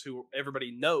players who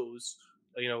everybody knows?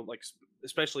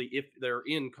 Especially if they're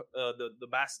in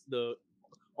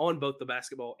on both the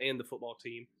basketball and the football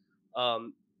team.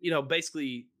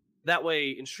 Basically that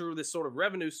way ensure this sort of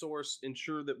revenue source,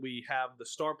 ensure that we have the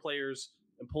star players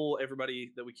and pull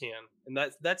everybody that we can. And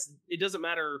that's it doesn't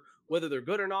matter whether they're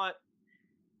good or not.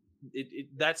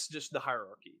 That's just the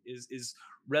hierarchy is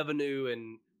revenue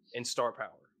and star power.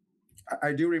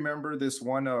 I do remember this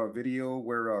one video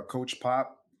where Coach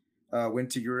Pop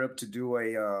went to Europe to do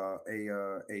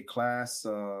a class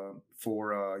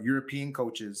for European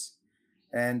coaches.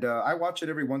 And I watch it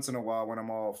every once in a while when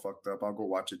I'm all fucked up. I'll go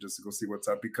watch it just to go see what's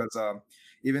up. Because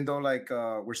even though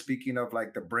we're speaking of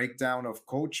the breakdown of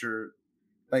culture,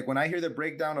 when I hear the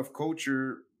breakdown of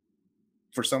culture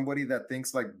for somebody that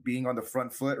thinks being on the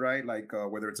front foot, right?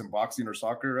 Whether it's in boxing or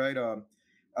soccer, right?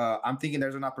 I'm thinking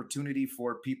there's an opportunity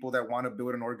for people that want to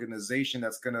build an organization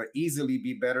that's going to easily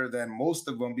be better than most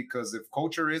of them. Because if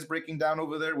culture is breaking down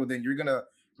over there, well, then you're going to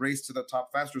race to the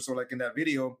top faster. So in that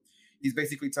video, he's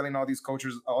basically telling all these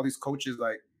coaches,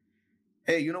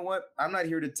 hey, you know what? I'm not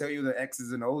here to tell you the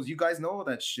X's and O's. You guys know all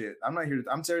that shit. I'm not here.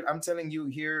 I'm telling you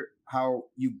here how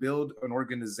you build an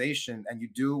organization, and you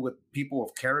do with people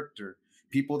of character,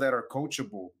 people that are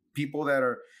coachable, people that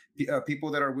are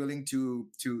willing to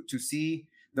see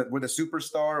that where the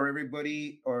superstar or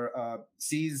everybody or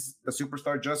sees the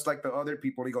superstar just like the other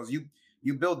people. He goes,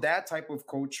 you build that type of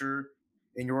culture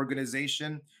in your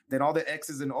organization, then all the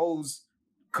X's and O's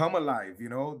come alive.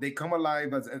 They come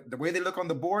alive as the way they look on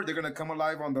the board. They're gonna come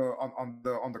alive on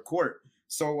the court.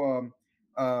 So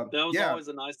That was yeah, always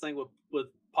a nice thing with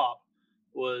Pop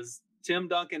was Tim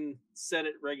Duncan said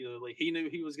it regularly. He knew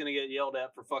he was going to get yelled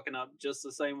at for fucking up just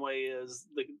the same way as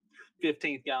the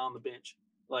 15th guy on the bench.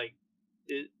 Like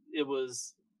it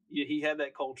was he had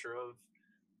that culture of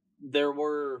there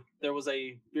was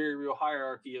a very real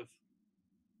hierarchy of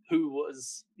who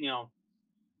was,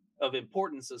 of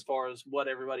importance as far as what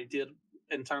everybody did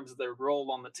in terms of their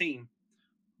role on the team.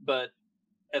 But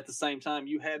at the same time,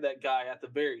 you had that guy at the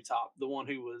very top, the one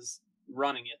who was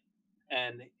running it,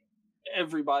 and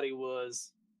everybody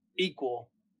was equal.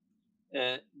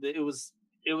 It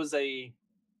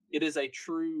is a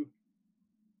true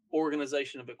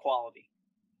organization of equality,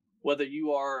 whether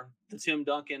you are the Tim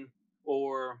Duncan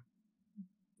or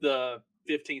the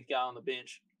 15th guy on the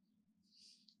bench.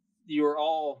 You're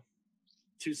all,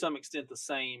 to some extent, the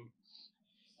same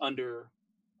under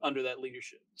that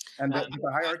leadership. And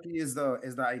the hierarchy is the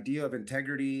idea of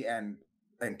integrity and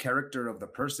character of the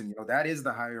person. That is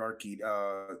the hierarchy.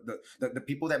 The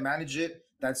people that manage it,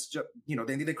 that's just,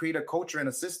 they need to create a culture and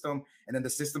a system, and then the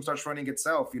system starts running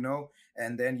itself.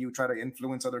 And then you try to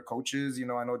influence other coaches.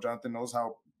 I know Jonathan knows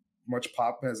how much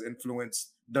Pop has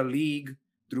influenced the league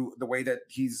through the way that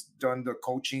he's done the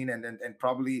coaching, and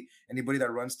probably anybody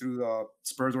that runs through the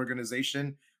Spurs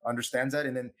organization understands that.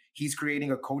 And then he's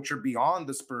creating a culture beyond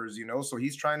the Spurs, so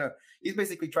he's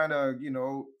basically trying to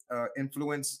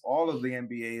influence all of the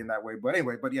NBA in that way. But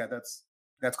anyway, yeah, that's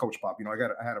Coach Pop.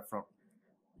 I had it from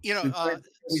we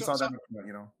saw that up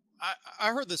front, I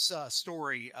heard this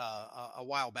story a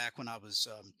while back when I was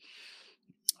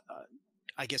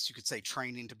I guess you could say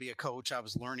training to be a coach. I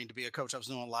was learning to be a coach. I was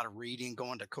doing a lot of reading,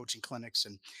 going to coaching clinics.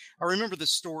 And I remember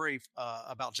this story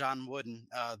about John Wooden,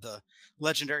 the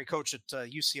legendary coach at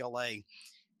UCLA.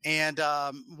 And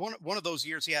one of those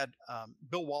years he had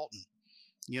Bill Walton,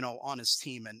 on his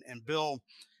team. And Bill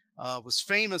was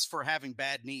famous for having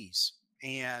bad knees.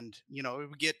 And, it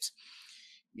would get,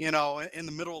 in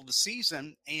the middle of the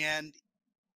season, and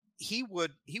he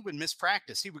would miss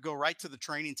practice. He would go right to the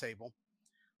training table,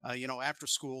 after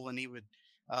school, and he would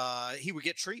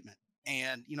get treatment,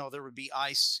 and there would be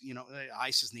ice,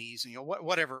 ice his knees, and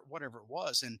whatever it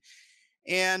was,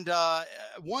 and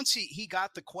once he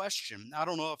got the question, I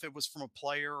don't know if it was from a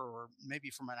player or maybe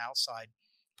from an outside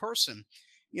person,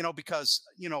 because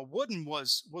Wooden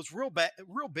was real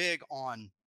big on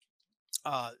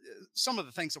some of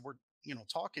the things that we're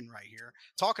talking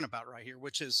about right here,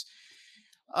 which is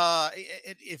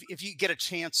if you get a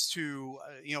chance to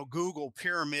Google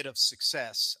Pyramid of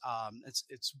Success,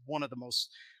 it's one of the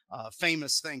most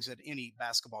famous things that any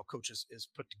basketball coach is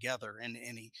put together, and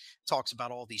he talks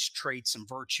about all these traits and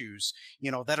virtues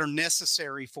that are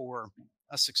necessary for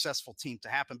a successful team to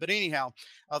happen. But anyhow,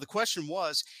 the question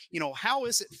was, how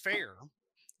is it fair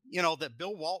that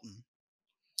Bill Walton,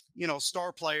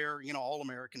 star player,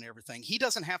 All-American, everything, he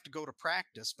doesn't have to go to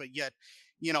practice, but yet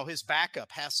his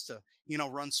backup has to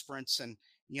run sprints and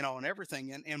and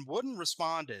everything. And Wooden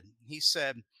responded. He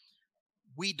said,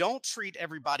 "We don't treat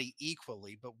everybody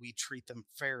equally, but we treat them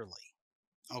fairly."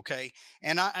 Okay.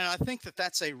 And I think that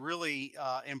that's a really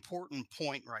important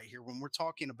point right here when we're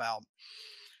talking about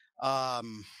a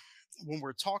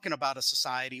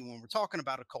society, when we're talking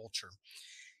about a culture.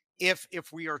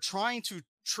 If we are trying to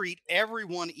treat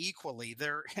everyone equally,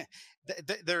 there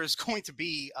is going to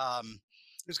be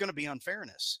there's going to be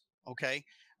unfairness. Okay.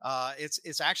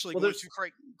 It's actually going to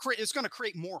it's going to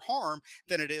create more harm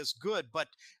than it is good. But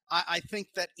I think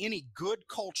that any good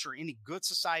culture, any good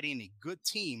society, any good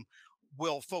team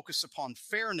will focus upon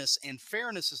fairness, and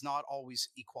fairness is not always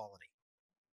equality.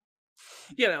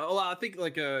 Yeah, I think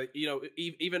like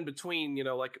even between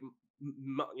like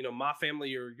my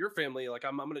family or your family, like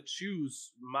I'm going to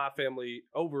choose my family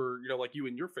over like you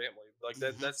and your family, like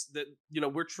that's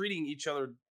we're treating each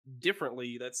other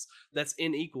differently. That's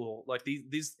unequal. Like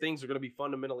these things are going to be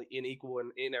fundamentally unequal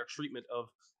in our treatment of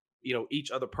each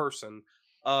other person,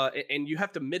 and you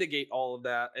have to mitigate all of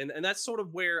that, and that's sort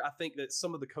of where I think that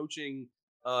some of the coaching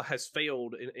has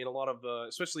failed in a lot of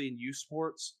especially in youth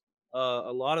sports.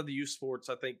 A lot of the youth sports,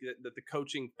 I think that the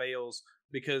coaching fails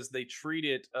because they treat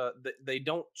it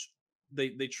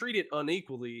they treat it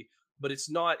unequally, but it's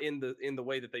not in the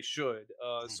way that they should.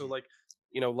 So like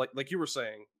like you were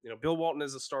saying, Bill Walton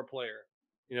is a star player.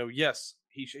 Yes,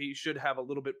 he should have a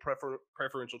little bit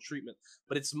preferential treatment,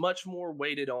 but it's much more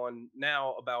weighted on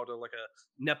now about like a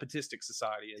nepotistic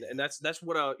society, and that's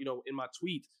what in my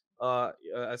tweet I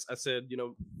said,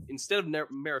 instead of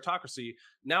meritocracy,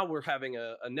 now we're having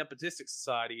a nepotistic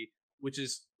society, which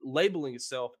is labeling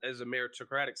itself as a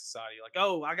meritocratic society. Like,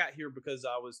 oh, I got here because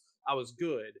I was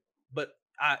good, but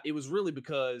it was really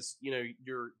because,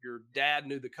 your dad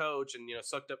knew the coach and,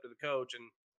 sucked up to the coach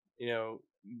and,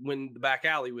 went the back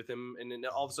alley with him. And then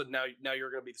all of a sudden now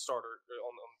you're going to be the starter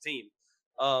on the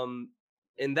team.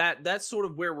 And that's sort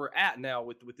of where we're at now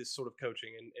with this sort of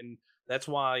coaching. And that's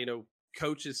why,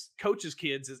 coaches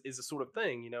kids is a sort of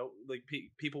thing, like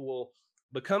people will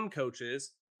become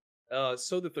coaches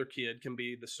so that their kid can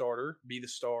be the starter, be the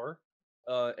star.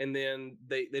 And then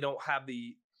they don't have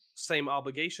the same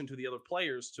obligation to the other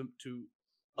players to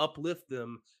uplift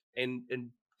them and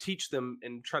teach them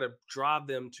and try to drive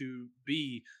them to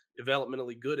be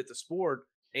developmentally good at the sport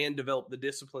and develop the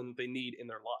discipline they need in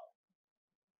their life.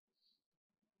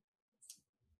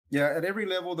 Yeah, at every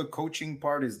level, the coaching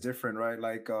part is different, right?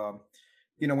 Like,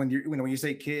 when you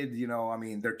say kids, I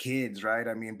mean, they're kids, right?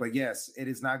 I mean, but yes, it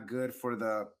is not good for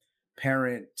the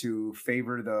parent to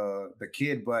favor the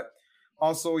kid, but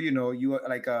also, you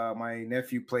like my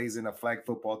nephew plays in a flag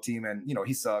football team, and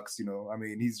he sucks. I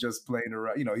mean, he's just playing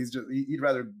around. He'd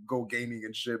rather go gaming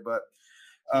and shit. But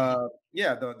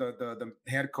yeah, the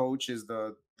head coach is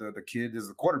the kid is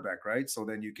the quarterback, right? So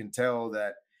then you can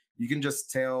just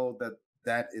tell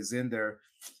that is in there.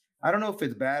 I don't know if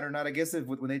it's bad or not. I guess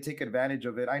when they take advantage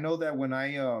of it, I know that when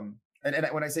I and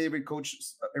when I say every coach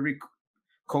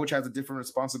has a different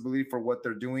responsibility for what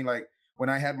they're doing. Like when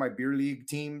I had my beer league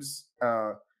teams,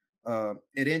 it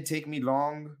didn't take me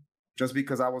long just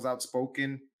because I was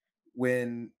outspoken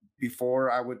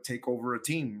before I would take over a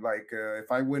team. Like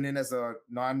if I went in as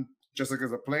just like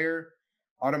as a player,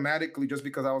 automatically, just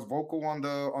because I was vocal on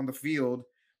the field,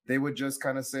 they would just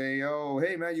kind of say, "Oh,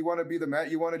 hey man, you want to be the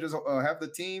man? You want to just have the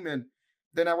team?" And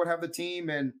then I would have the team,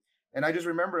 and I just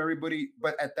remember everybody.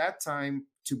 But at that time,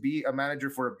 to be a manager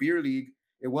for a beer league,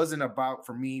 it wasn't about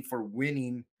for me for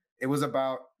winning. It was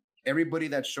about everybody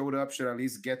that showed up should at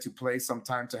least get to play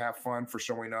sometime to have fun for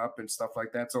showing up and stuff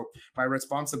like that. So my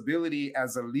responsibility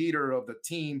as a leader of the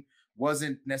team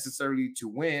wasn't necessarily to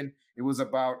win. It was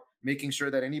about making sure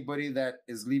that anybody that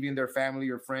is leaving their family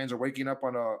or friends or waking up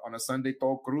on a Sunday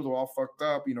todo crudo, all fucked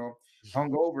up,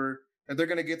 hungover, that they're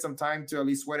going to get some time to at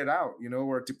least sweat it out,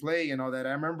 or to play and all that.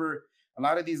 I remember a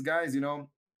lot of these guys,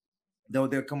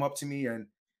 they'll come up to me and,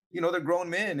 they're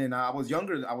grown men, and I was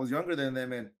younger than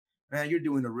them, and man, you're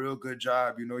doing a real good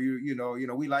job.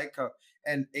 We like,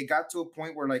 and it got to a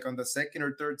point where like on the second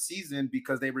or third season,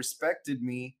 because they respected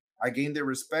me, I gained their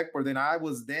respect, where then I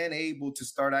was then able to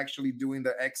start actually doing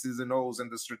the X's and O's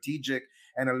and the strategic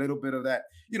and a little bit of that,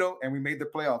 and we made the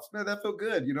playoffs. Man, that felt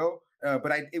good,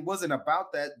 but it wasn't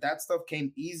about that. That stuff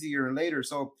came easier later.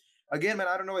 So again, man,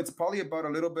 I don't know. It's probably about a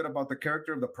little bit about the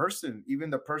character of the person, even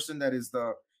the person that is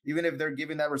even if they're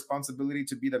given that responsibility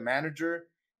to be the manager,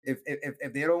 if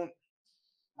they don't,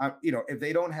 if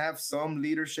they don't have some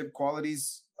leadership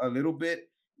qualities a little bit,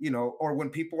 or when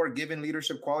people are given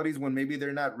leadership qualities when maybe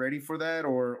they're not ready for that,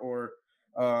 or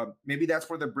maybe that's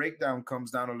where the breakdown comes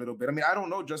down a little bit. I mean, I don't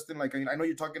know, Justin, like, I know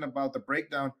you're talking about the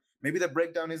breakdown. Maybe the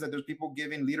breakdown is that there's people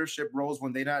giving leadership roles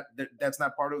when that's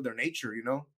not part of their nature,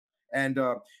 And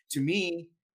to me,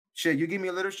 shit, you give me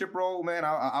a leadership role, man,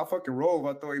 I'll fucking roll.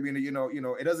 I thought,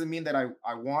 it doesn't mean that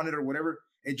I want it or whatever.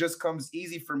 It just comes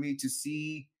easy for me to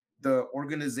see the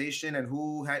organization and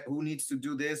who needs to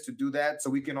do this, to do that,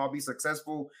 so we can all be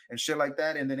successful and shit like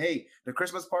that. And then, hey, the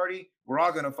Christmas party, we're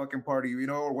all gonna fucking party,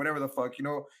 or whatever the fuck,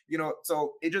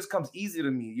 so it just comes easy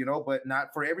to me, but not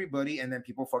for everybody. And then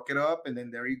people fuck it up, and then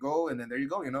there you go.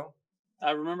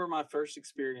 I remember my first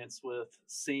experience with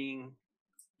seeing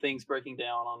things breaking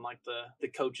down on like the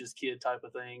coach's kid type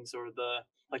of things, or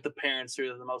the parents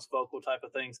who are the most vocal type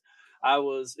of things. It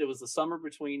was the summer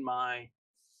between my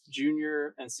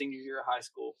junior and senior year of high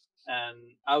school, and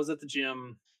I was at the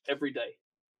gym every day.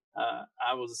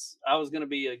 I was going to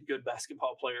be a good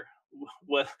basketball player,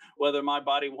 whether my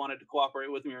body wanted to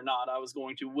cooperate with me or not. I was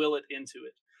going to will it into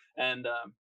it,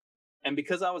 and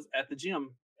because I was at the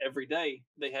gym every day,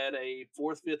 they had a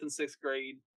 4th, 5th, and 6th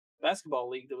grade basketball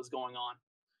league that was going on,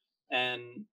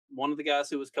 and one of the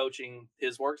guys who was coaching,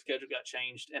 his work schedule got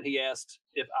changed, and he asked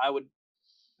if I would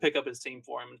pick up his team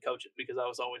for him and coach it because I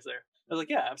was always there. I was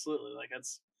like, yeah, absolutely. Like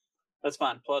that's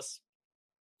fine. Plus,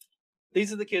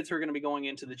 these are the kids who are going to be going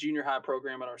into the junior high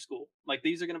program at our school. Like,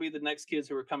 these are going to be the next kids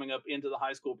who are coming up into the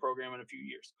high school program in a few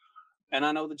years. And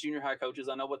I know the junior high coaches,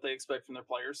 I know what they expect from their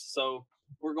players. So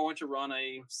we're going to run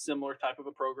a similar type of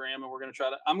a program, and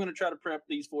I'm going to try to prep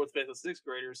these 4th, 5th, and 6th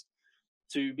graders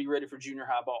to be ready for junior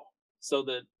high ball, so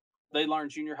that they learn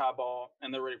junior high ball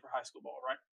and they're ready for high school ball,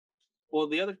 right? Well,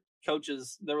 the other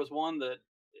coaches, there was one that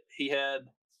he had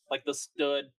like the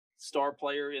stud star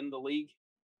player in the league,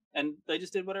 and they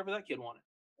just did whatever that kid wanted.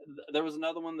 There was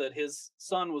another one that his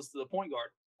son was the point guard,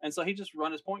 And so he just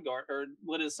run his point guard or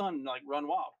let his son like run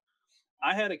wild.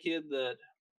 I had a kid that,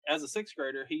 as a sixth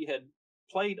grader, he had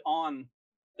played on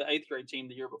the eighth grade team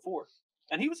the year before,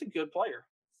 and he was a good player.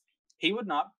 He would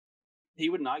not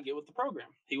get with the program.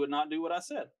 He would not do what I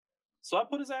said. So I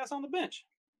put his ass on the bench,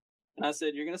 and I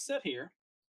said, "You're going to sit here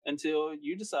until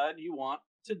you decide you want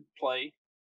to play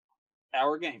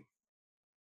our game."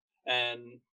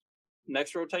 And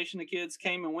next rotation of kids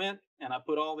came and went, and I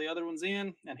put all the other ones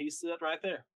in, and he sat right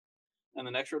there. And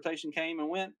the next rotation came and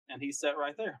went, and he sat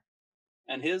right there.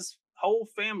 And his whole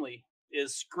family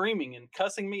is screaming and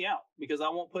cussing me out because I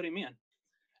won't put him in.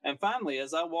 And finally,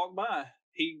 as I walked by,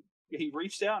 he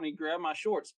reached out and he grabbed my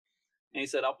shorts and he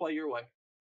said, "I'll play your way."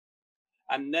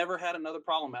 I never had another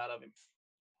problem out of him.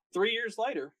 3 years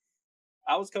later,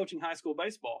 I was coaching high school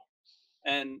baseball,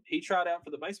 and he tried out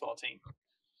for the baseball team.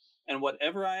 And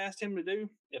whatever I asked him to do,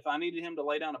 if I needed him to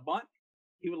lay down a bunt,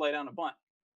 he would lay down a bunt.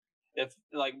 If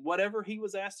like whatever he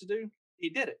was asked to do, he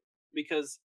did it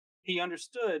because he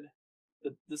understood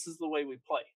that this is the way we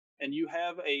play. And you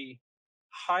have a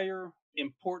higher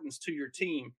importance to your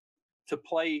team to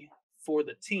play for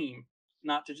the team,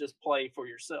 not to just play for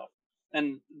yourself.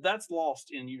 And that's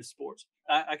lost in youth sports.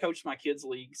 I coached my kids'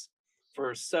 leagues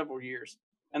for several years.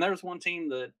 And there was one team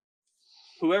that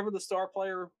whoever the star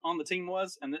player on the team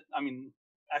was, and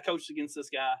I coached against this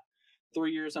guy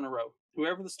 3 years in a row.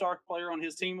 Whoever the star player on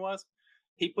his team was,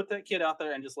 he put that kid out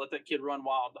there and just let that kid run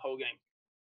wild the whole game.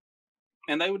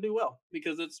 And they would do well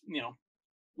because it's,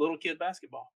 little kid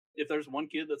basketball. If there's one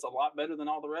kid that's a lot better than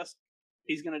all the rest,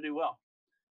 he's going to do well.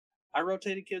 I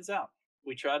rotated kids out.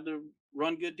 We tried to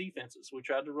run good defenses. We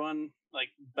tried to run like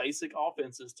basic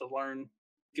offenses to learn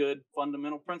good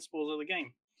fundamental principles of the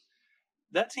game.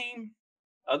 That team,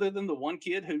 other than the one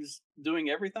kid who's doing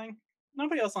everything,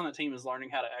 nobody else on the team is learning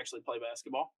how to actually play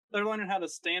basketball. They're learning how to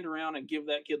stand around and give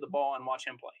that kid the ball and watch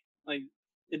him play. Like,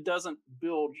 it doesn't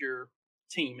build your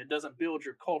team. It doesn't build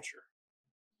your culture.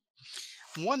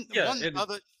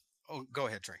 Go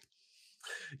ahead, Trey.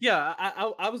 Yeah,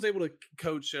 I was able to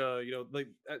coach, like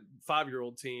a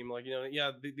 5-year-old team. Like,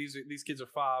 these kids are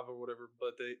 5 or whatever,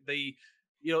 but they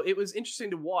it was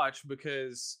interesting to watch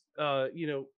because,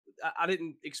 I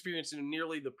didn't experience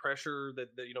nearly the pressure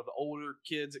that the older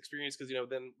kids experience because,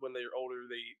 then when they're older,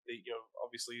 they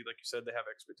obviously, like you said, they have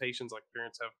expectations like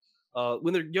parents have.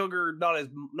 When they're younger, not as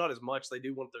much. They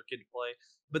do want their kid to play,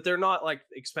 but they're not like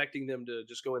expecting them to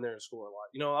just go in there and score a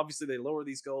lot. Obviously they lower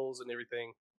these goals and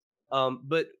everything.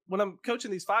 But when I'm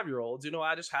coaching these 5-year-olds,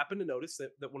 I just happened to notice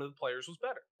that one of the players was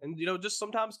better. And, just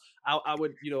sometimes I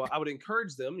would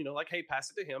encourage them, like, hey,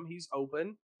 pass it to him. He's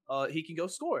open. He can go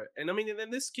score it. And and then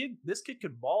this kid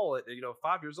could ball at,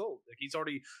 5 years old. Like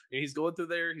he's going through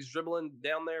there. He's dribbling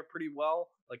down there pretty well.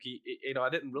 Like I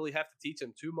didn't really have to teach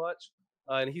him too much.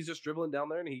 And he's just dribbling down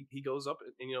there and he goes up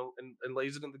and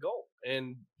lays it in the goal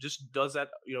and just does that,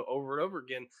 over and over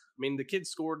again. The kid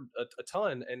scored a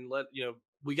ton and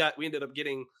we ended up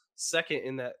getting second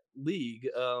in that league.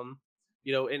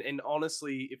 And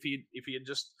honestly, if he had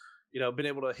just, been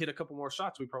able to hit a couple more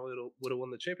shots, we probably would have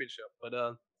won the championship. But,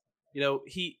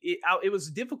 it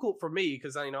was difficult for me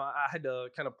because I had to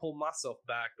kind of pull myself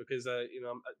back because, I'm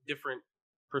a different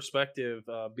perspective,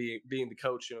 being the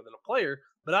coach, than a player.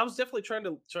 But I was definitely trying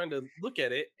to look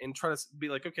at it and try to be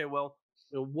like, okay, well,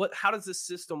 how does this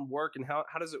system work and how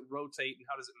does it rotate and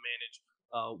how does it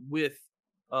manage with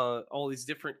all these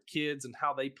different kids and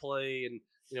how they play and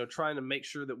trying to make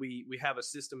sure that we have a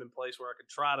system in place where I could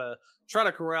try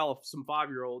to corral some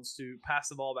 5-year-olds to pass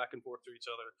the ball back and forth to each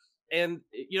other. And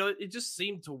it just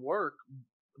seemed to work,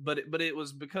 but it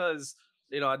was because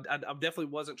I definitely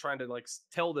wasn't trying to like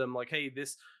tell them like, hey,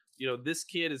 this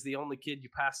kid is the only kid you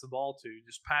pass the ball to.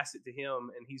 Just pass it to him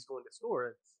and he's going to score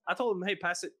it. I told him, hey,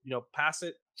 pass it.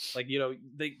 Like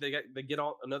they get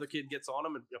on, another kid gets on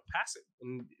them and pass it.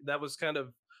 And that was kind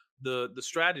of the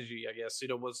strategy, I guess.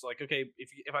 Was like, okay,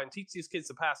 if I can teach these kids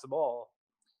to pass the ball,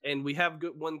 and we have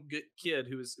one good kid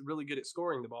who is really good at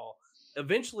scoring the ball,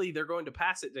 eventually they're going to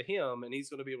pass it to him and he's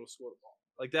going to be able to score the ball.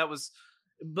 Like that was,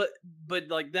 but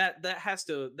like that has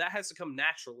to come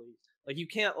naturally. Like you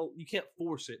can't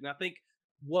force it. And I think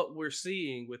what we're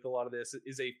seeing with a lot of this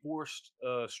is a forced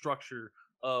structure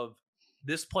of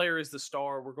this player is the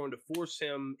star. We're going to force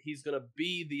him. He's going to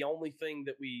be the only thing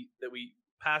that we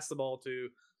pass the ball to.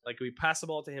 Like we pass the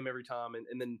ball to him every time,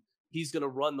 and then he's going to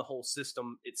run the whole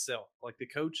system itself. Like the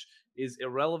coach is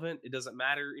irrelevant. It doesn't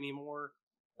matter anymore.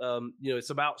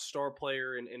 It's about star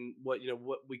player and what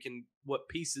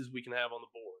pieces we can have on the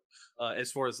board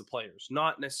as far as the players,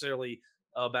 not necessarily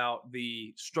about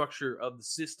the structure of the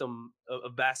system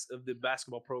of the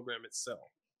basketball program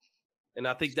itself. And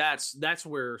I think that's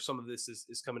where some of this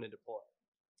is coming into play.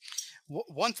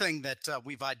 One thing that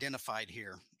we've identified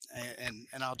here,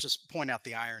 and I'll just point out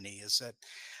the irony, is that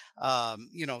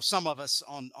some of us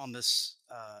on this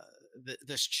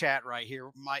this chat right here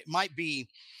might be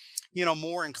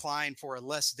more inclined for a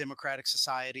less democratic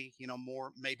society,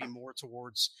 maybe more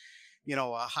towards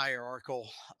a hierarchical,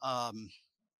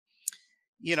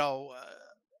 you know,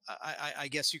 I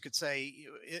guess you could say,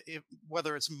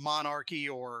 whether it's monarchy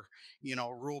or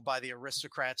ruled by the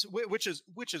aristocrats, which is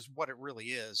what it really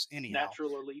is, anyhow.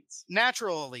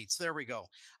 Natural elites. There we go.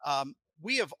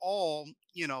 We have all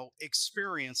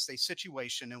experienced a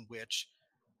situation in which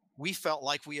we felt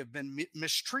like we have been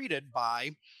mistreated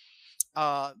by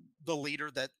the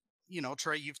leader that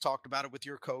Trey, you've talked about it with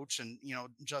your coach, and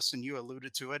Justin, you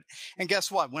alluded to it. And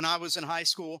guess what? When I was in high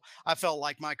school, I felt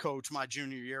like my coach my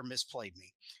junior year misplayed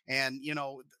me. And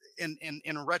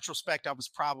in retrospect, I was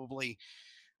probably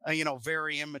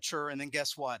very immature. And then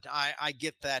guess what? I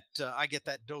get that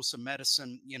dose of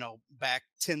medicine back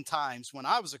 10 times when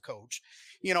I was a coach,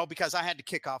 because I had to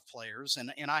kick off players,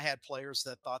 and I had players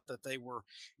that thought that they were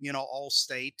all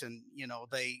state, and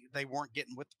they weren't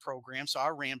getting with the program. So I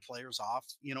ran players off,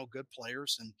 good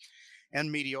players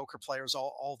and mediocre players,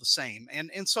 all the same.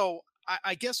 And so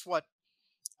I guess what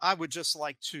I would just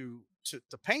like to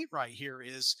paint right here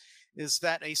is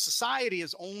that a society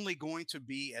is only going to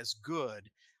be as good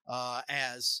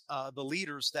as the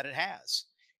leaders that it has.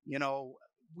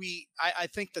 I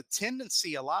think the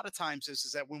tendency a lot of times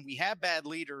is that when we have bad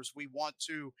leaders, we want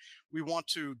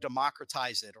to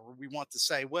democratize it, or we want to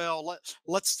say, well,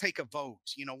 let's take a vote,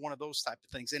 one of those type of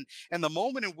things. And the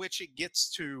moment in which it gets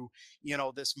to,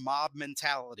 this mob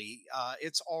mentality,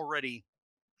 it's already,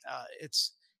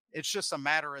 it's just a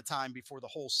matter of time before the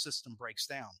whole system breaks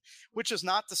down, which is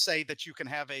not to say that you can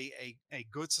have a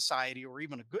good society or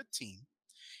even a good team,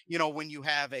 when you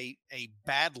have a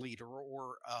bad leader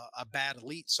or a bad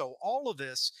elite. So all of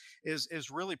this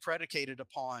is really predicated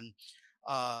upon,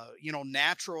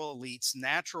 natural elites,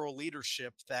 natural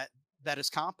leadership that is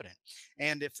competent.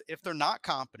 And if they're not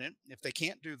competent, if they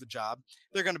can't do the job,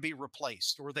 they're going to be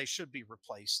replaced, or they should be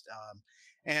replaced.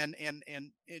 And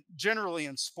generally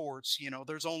in sports,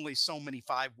 there's only so many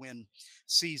 5-win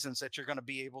seasons that you're going to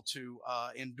be able to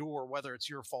endure, whether it's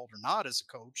your fault or not as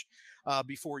a coach,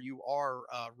 before you are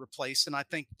replaced. And I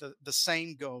think the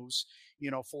same goes,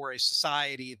 for a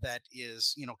society that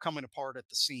is, coming apart at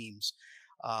the seams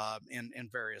in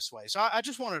various ways. So I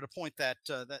just wanted to point that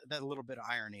little bit of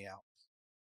irony out.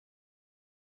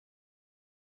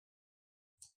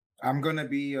 I'm gonna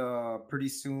be pretty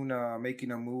soon making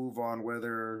a move on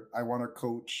whether I want to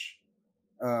coach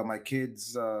my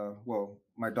kids. Well,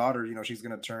 my daughter, she's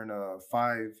gonna turn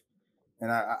 5,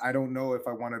 and I don't know if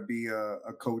I want to be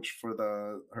a coach for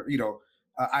her.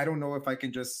 I don't know if I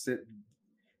can just sit.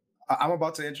 I'm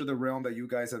about to enter the realm that you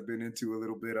guys have been into a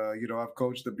little bit. I've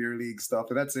coached the beer league stuff,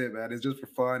 and that's it, man. It's just for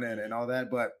fun and all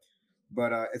that. But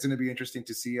it's gonna be interesting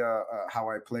to see how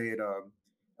I play it.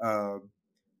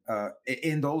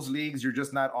 In those leagues, you're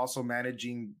just not also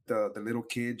managing the little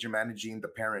kids, you're managing the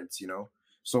parents,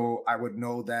 so I would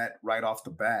know that right off the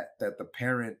bat, that the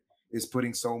parent is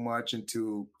putting so much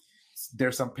into.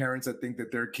 There's some parents that think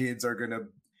that their kids are gonna,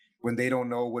 when they don't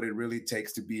know what it really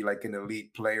takes to be like an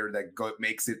elite player that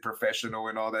makes it professional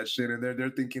and all that shit, and they're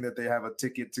thinking that they have a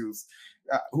ticket to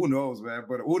who knows, man,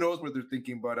 but who knows what they're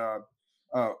thinking. But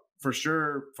for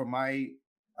sure, from my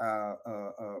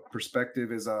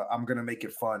perspective is I'm gonna make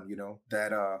it fun,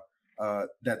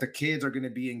 that the kids are gonna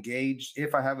be engaged.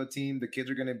 If I have a team, the kids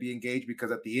are gonna be engaged,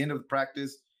 because at the end of the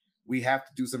practice, we have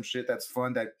to do some shit that's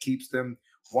fun, that keeps them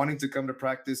wanting to come to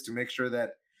practice, to make sure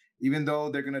that even though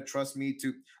they're gonna trust me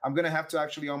I'm gonna have to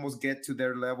actually almost get to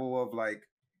their level of, like,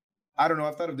 I don't know,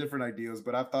 I've thought of different ideas,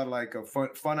 but I've thought like of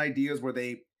fun ideas where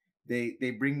they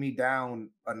bring me down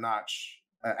a notch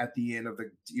at the end of the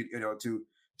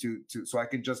to so I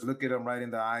can just look at them right in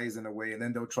the eyes in a way, and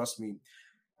then they'll trust me.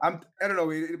 I don't know,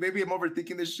 maybe I'm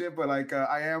overthinking this shit, but like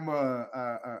I am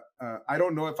I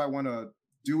don't know if I want to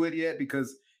do it yet,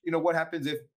 because what happens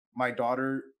if my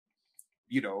daughter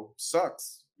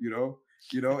sucks,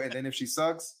 and then if she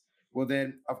sucks, well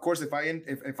then of course if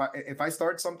I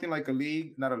start something like a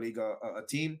league, not a league, a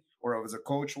team, or as a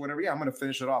coach or whatever, yeah, I'm gonna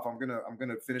finish it off. I'm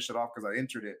gonna finish it off because I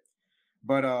entered it.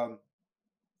 But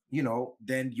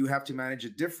then you have to manage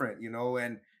it different,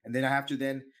 and then I have to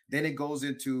then it goes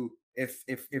into if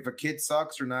a kid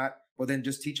sucks or not, well then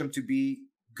just teach them to be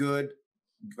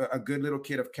a good little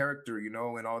kid of character,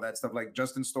 and all that stuff. Like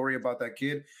Justin's story about that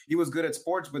kid, he was good at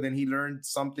sports, but then he learned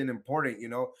something important.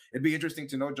 It'd be interesting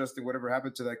to know, Justin, whatever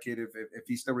happened to that kid, if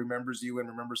he still remembers you and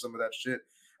remembers some of that shit.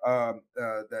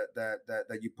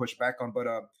 that you push back on.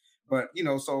 But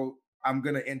so I'm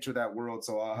gonna enter that world.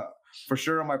 So for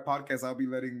sure on my podcast,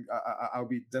 I'll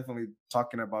be definitely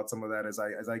talking about some of that as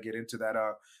I get into that.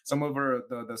 Some of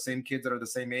the same kids that are the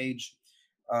same age.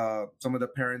 Some of the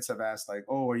parents have asked like,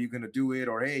 "Oh, are you gonna do it?"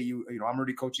 Or, "Hey, I'm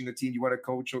already coaching a team. You want to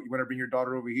coach? You want to bring your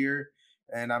daughter over here?"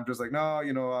 And I'm just like, "No,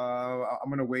 I'm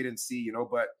gonna wait and see."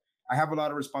 But I have a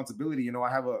lot of responsibility.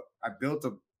 I built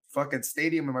a fucking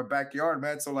stadium in my backyard,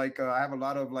 man. So like, I have a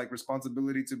lot of like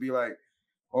responsibility to be like,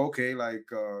 okay, like,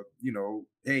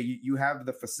 hey, you have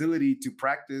the facility to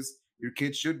practice. Your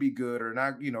kids should be good or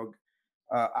not.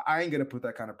 I ain't gonna put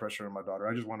that kind of pressure on my daughter.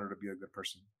 I just want her to be a good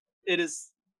person. It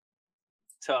is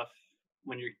tough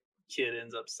when your kid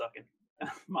ends up sucking.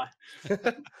 My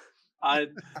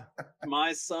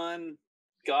son,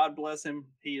 God bless him,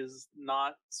 he is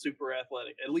not super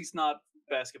athletic, at least not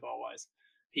basketball wise.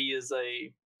 He is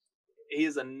a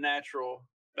natural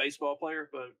baseball player,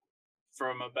 but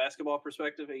from a basketball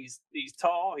perspective, he's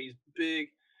tall, he's big,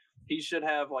 he should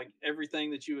have like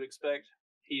everything that you would expect.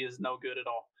 He is no good at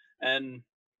all, and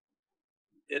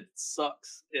it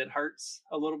sucks. It hurts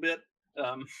a little bit,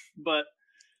 but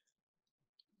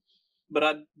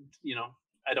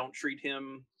I don't treat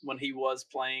him when he was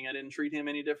playing. I didn't treat him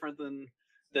any different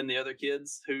than the other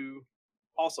kids who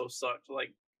also sucked.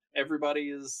 Like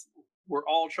we're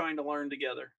all trying to learn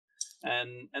together,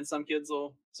 and some kids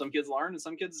learn and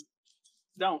some kids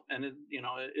don't. And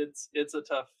it's a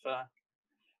tough,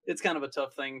 it's kind of a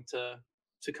tough thing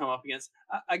to come up against.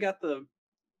 I got the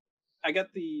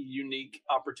unique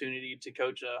opportunity to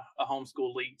coach a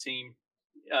homeschool league team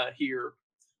here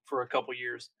for a couple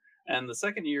years. And the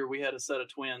second year, we had a set of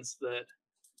twins that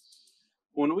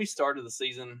when we started the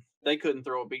season, they couldn't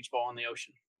throw a beach ball in the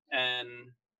ocean.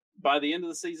 And by the end of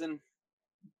the season,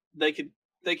 they could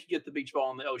get the beach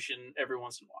ball in the ocean every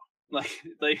once in a while. Like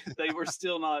they were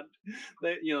still not,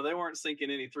 they weren't sinking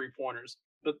any 3-pointers,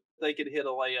 but they could hit a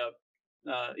layup,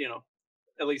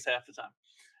 at least half the time.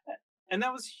 And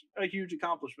that was a huge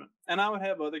accomplishment. And I would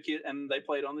have other kids, and they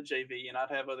played on the JV, and I'd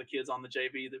have other kids on the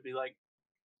JV that'd be like,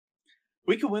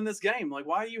 we could win this game. Like,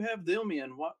 why do you have them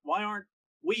in? Why aren't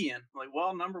we in? Like,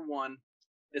 well, number one,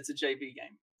 it's a JV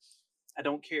game. I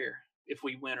don't care if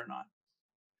we win or not.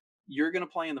 You're going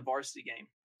to play in the varsity game.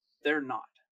 They're not.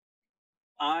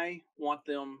 I want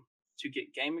them to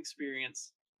get game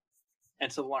experience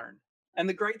and to learn. And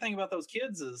the great thing about those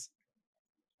kids is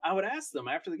I would ask them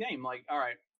after the game, like, all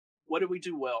right, what did we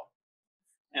do well?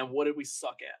 And what did we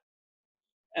suck at?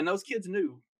 And those kids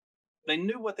knew. They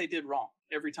knew what they did wrong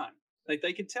every time. Like,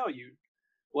 they could tell you,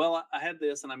 well, I had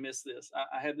this and I missed this.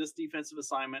 I had this defensive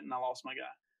assignment and I lost my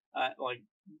guy. Like,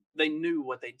 they knew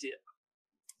what they did.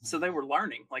 So they were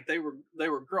learning. Like, they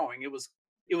were growing. It was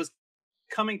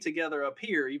coming together up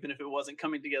here, even if it wasn't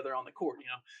coming together on the court,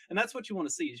 And that's what you want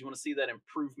to see, is you want to see that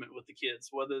improvement with the kids,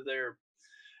 whether they're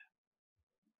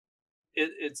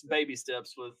it's baby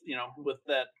steps with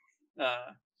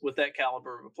that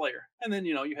caliber of a player. And then,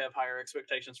 you have higher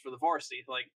expectations for the varsity.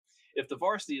 Like, if the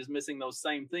varsity is missing those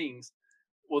same things,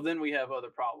 well, then we have other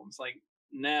problems. Like,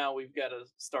 now we've got to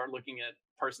start looking at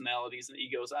personalities and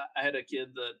egos. I had a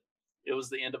kid that it was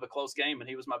the end of a close game and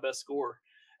he was my best scorer.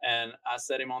 And I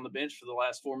set him on the bench for the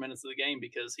last 4 minutes of the game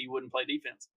because he wouldn't play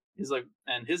defense. He's like,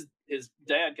 and his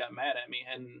dad got mad at me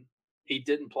and he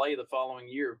didn't play the following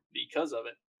year because of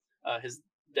it. His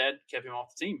dad kept him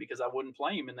off the team because I wouldn't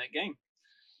play him in that game.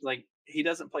 Like, he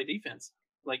doesn't play defense.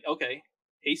 Like, okay,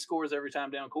 he scores every time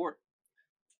down court.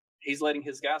 He's letting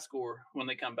his guy score when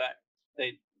they come back.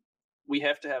 We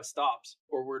have to have stops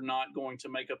or we're not going to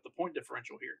make up the point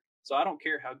differential here. So I don't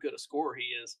care how good a scorer he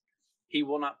is. He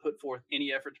will not put forth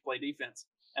any effort to play defense.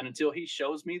 And until he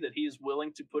shows me that he is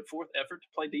willing to put forth effort to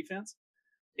play defense,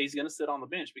 he's going to sit on the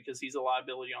bench because he's a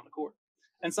liability on the court.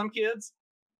 And some kids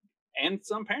and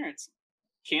some parents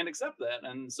can't accept that.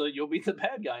 And so you'll be the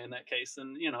bad guy in that case.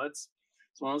 And, it's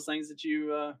one of those things that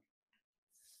you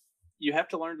have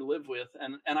to learn to live with.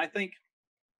 And I think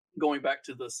going back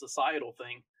to the societal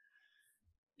thing,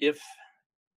 if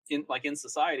in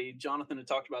society, Jonathan had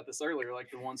talked about this earlier, like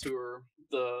the ones who are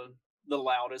the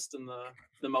loudest and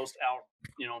the most out,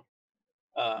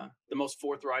 the most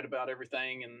forthright about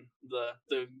everything, and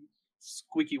the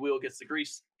squeaky wheel gets the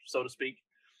grease, so to speak.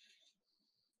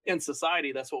 In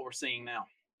society, that's what we're seeing now.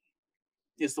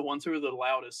 Is the ones who are the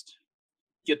loudest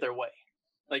get their way.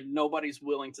 Like, nobody's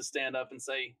willing to stand up and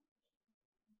say,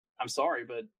 I'm sorry,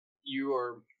 but you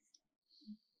are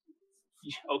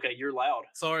okay. You're loud.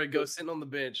 Sorry, go sitting on the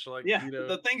bench. Like, yeah,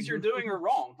 the things you're doing are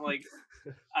wrong. Like,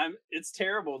 it's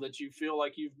terrible that you feel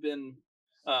like you've been,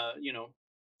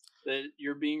 that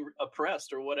you're being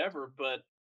oppressed or whatever. But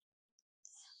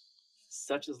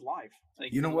such is life.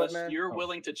 Like, You know what, man? unless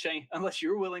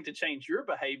you're willing to change your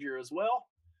behavior as well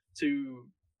to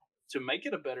make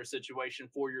it a better situation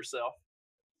for yourself,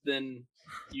 then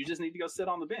you just need to go sit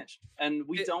on the bench. And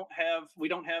we don't have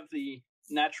the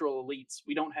natural elites.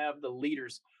 We don't have the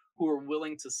leaders who are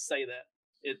willing to say that.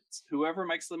 It's whoever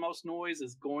makes the most noise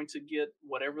is going to get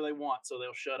whatever they want, so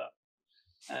they'll shut up.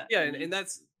 And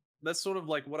that's sort of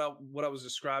like what I was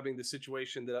describing, the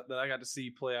situation that I got to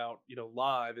see play out,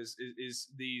 live is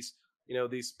these,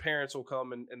 these parents will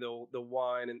come and they'll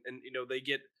whine and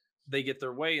they get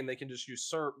their way and they can just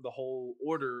usurp the whole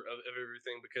order of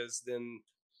everything, because then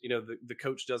the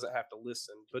coach doesn't have to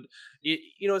listen. But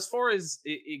as far as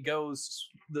it goes,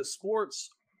 the sports,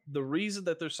 the reason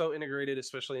that they're so integrated,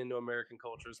 especially into American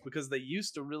culture, is because they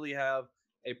used to really have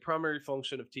a primary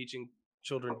function of teaching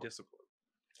children discipline.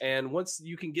 And once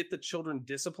you can get the children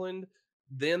disciplined,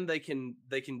 then they can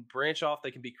branch off,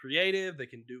 they can be creative, they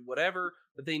can do whatever,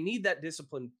 but they need that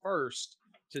discipline first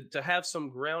to have some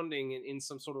grounding in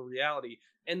some sort of reality.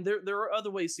 And there are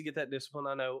other ways to get that discipline.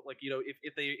 I know, like,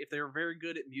 if they're very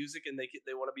good at music and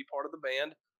they want to be part of the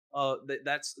band,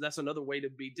 that's another way to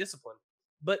be disciplined.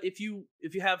 But if you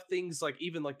have things like,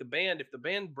 even like the band, if the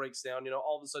band breaks down,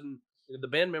 all of a sudden the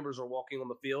band members are walking on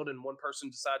the field and one person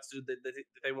decides that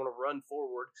they want to run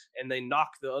forward and they knock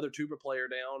the other tuba player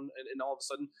down, and all of a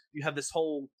sudden you have this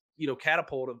whole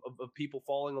catapult of people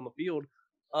falling on the field.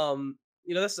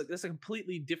 That's a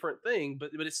completely different thing, but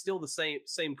it's still the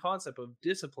same concept of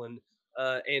discipline.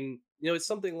 And it's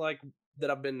something like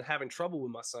that I've been having trouble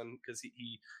with my son, because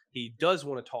he does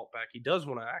want to talk back, he does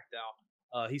want to act out.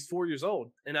 He's 4 years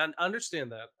old, and I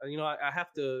understand that. I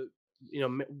have to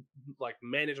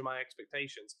manage my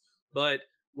expectations. But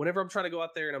whenever I'm trying to go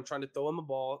out there and I'm trying to throw him a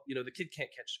ball, the kid can't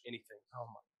catch anything. Oh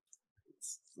my,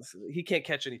 he can't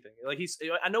catch anything. Like,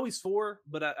 I know he's 4,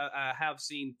 but I have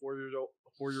seen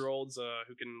 4-year-olds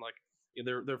who can, like,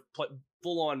 they're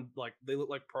full on, like, they look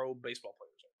like pro baseball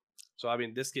players. So I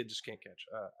mean, this kid just can't catch.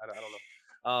 I don't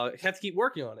know. Have to keep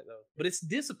working on it though. But it's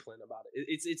discipline about it.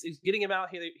 It's getting him out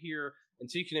here and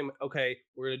teaching him. Okay,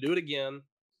 we're gonna do it again.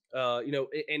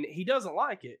 And he doesn't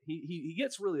like it. He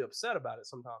gets really upset about it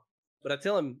sometimes. But I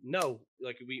tell him, no,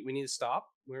 like, we need to stop.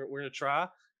 We're gonna try.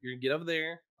 You're gonna get over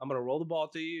there. I'm gonna roll the ball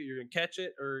to you. You're gonna catch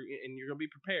it, and you're gonna be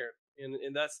prepared.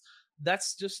 And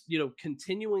that's just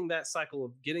continuing that cycle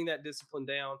of getting that discipline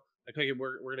down. Like, okay,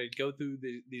 we're gonna go through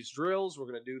these drills. We're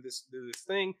gonna do this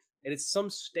thing, and it's some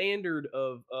standard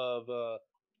of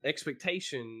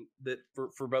expectation that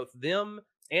for both them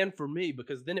and for me,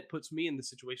 because then it puts me in the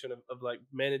situation of like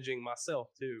managing myself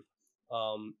too,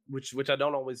 which I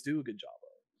don't always do a good job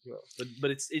of.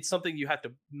 But it's something you have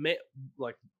to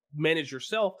manage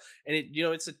yourself, and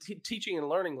it's a teaching and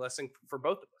learning lesson for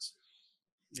both of us.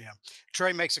 Yeah,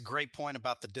 Trey makes a great point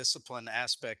about the discipline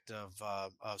aspect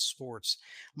of sports.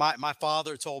 My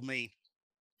father told me,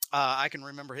 I can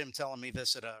remember him telling me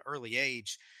this at an early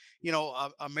age.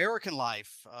 American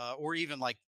life, or even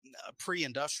like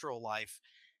pre-industrial life,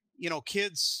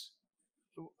 kids,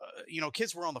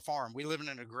 kids were on the farm. We live in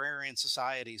an agrarian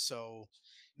society, so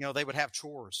they would have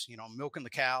chores, milking the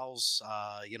cows,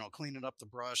 cleaning up the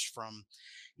brush from,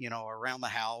 around the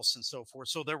house and so forth.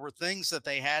 So there were things that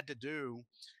they had to do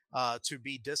to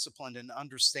be disciplined and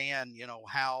understand,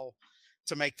 how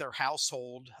to make their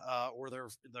household or their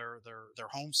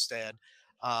homestead,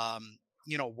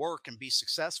 work and be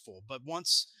successful. But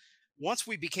once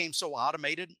we became so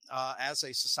automated as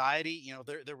a society,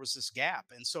 there was this gap.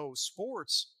 And so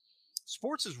sports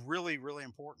is really, really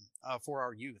important for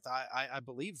our youth. I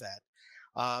believe that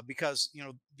because,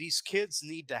 these kids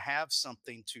need to have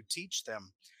something to teach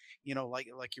them,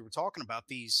 like you were talking about,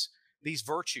 these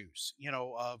virtues,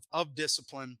 of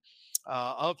discipline,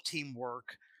 of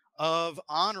teamwork, of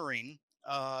honoring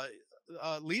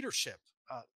leadership,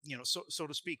 so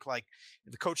to speak. Like,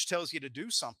 if the coach tells you to do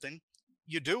something,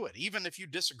 you do it, even if you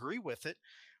disagree with it.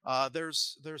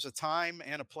 There's a time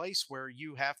and a place where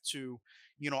you have to,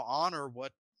 honor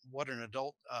what an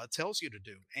adult tells you to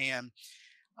do. And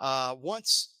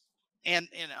and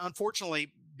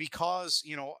unfortunately, because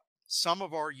some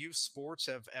of our youth sports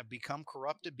have become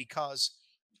corrupted because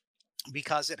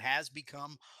it has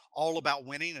become all about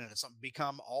winning, and it's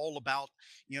become all about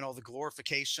the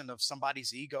glorification of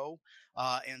somebody's ego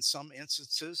in some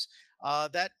instances,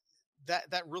 that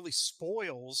really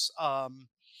spoils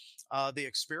the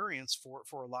experience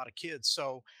for a lot of kids.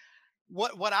 So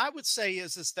what I would say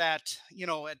is that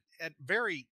at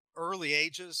very early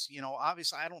ages,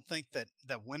 obviously I don't think that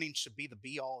winning should be the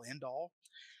be all end all,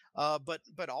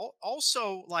 but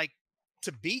also, like,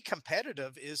 to be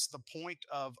competitive is the point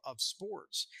of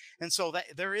sports. And so that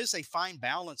there is a fine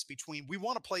balance between, we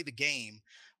want to play the game,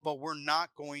 but we're not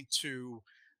going to,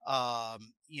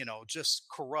 just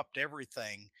corrupt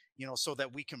everything, so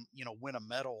that we can, win a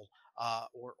medal,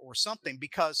 or something,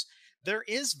 because there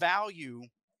is value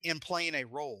in playing a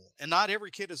role, and not every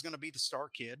kid is going to be the star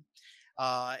kid.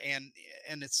 And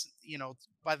it's,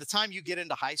 by the time you get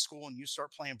into high school and you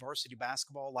start playing varsity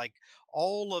basketball, like,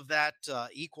 all of that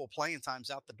equal playing time's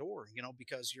out the door,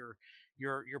 because you're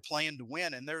playing to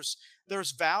win. And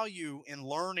there's value in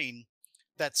learning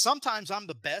that sometimes I'm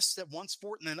the best at one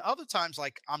sport, and then other times,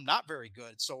 like, I'm not very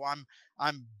good. So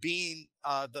I'm being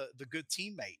the good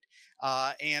teammate.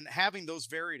 And having those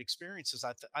varied experiences,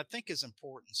 I think is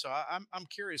important. So I'm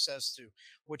curious as to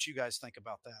what you guys think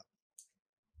about that.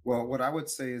 Well, what I would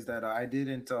say is that I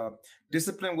didn't,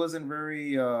 discipline wasn't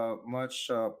very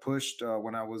much pushed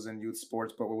when I was in youth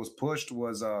sports, but what was pushed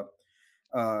was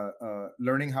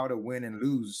learning how to win and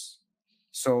lose.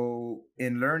 So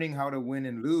in learning how to win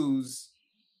and lose,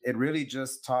 it really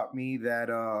just taught me that,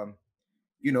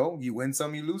 you win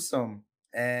some, you lose some.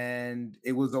 And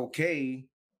it was okay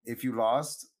if you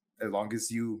lost, as long as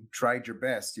you tried your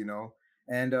best,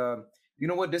 And you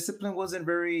know what? Discipline wasn't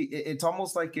very, it's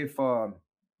almost like if,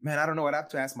 man, I don't know. I'd have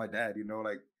to ask my dad,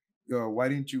 like, why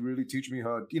didn't you really teach me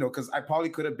how, because I probably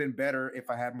could have been better if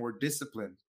I had more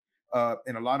discipline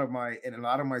in a lot of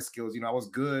my skills. I was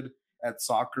good at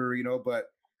soccer,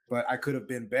 but I could have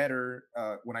been better.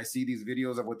 When I see these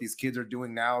videos of what these kids are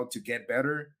doing now to get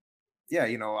better, yeah,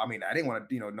 I mean, I didn't want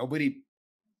to, nobody,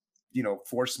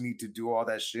 forced me to do all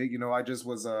that shit. I just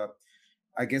was,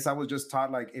 I guess I was just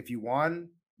taught, like, if you won,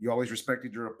 you always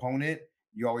respected your opponent.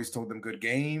 You always told them good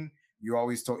game. You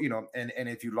always told, and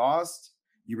if you lost,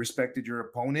 you respected your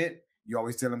opponent. You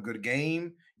always tell them good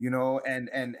game, and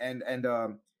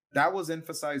that was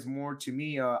emphasized more to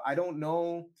me. I don't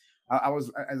know.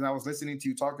 As I was listening to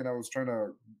you talking, I was trying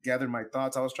to gather my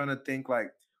thoughts. I was trying to think,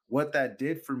 like, what that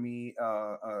did for me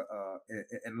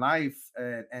in life,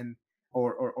 and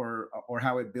or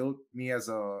how it built me as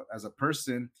a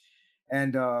person.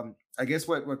 And I guess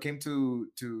what came to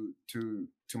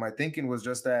my thinking was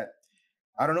just that,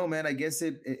 I don't know, man. I guess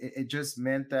it just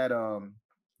meant that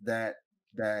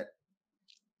that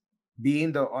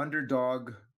being the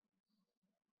underdog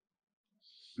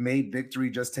made victory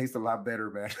just taste a lot better,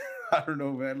 man. I don't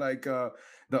know, man. Like, the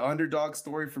underdog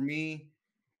story for me.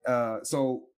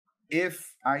 So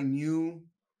if I knew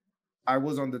I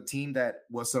was on the team that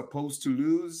was supposed to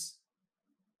lose,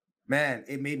 man,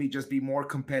 it made me just be more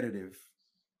competitive.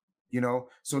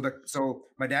 So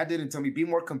my dad didn't tell me be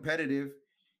more competitive.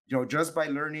 Just by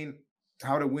learning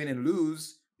how to win and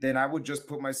lose, then I would just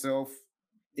put myself,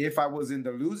 if I was in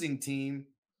the losing team,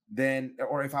 then,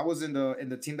 or if I was in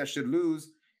the team that should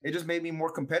lose, it just made me more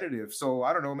competitive. So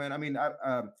I don't know, man. I mean,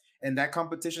 and that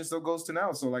competition still goes to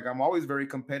now. So, like, I'm always very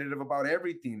competitive about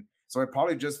everything. So it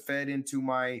probably just fed into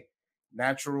my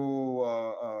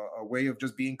natural way of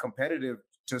just being competitive,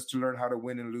 just to learn how to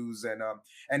win and lose.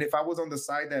 And if I was on the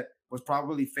side that was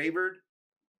probably favored,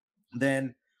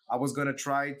 then I was gonna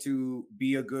try to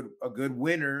be a good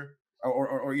winner,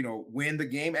 or win the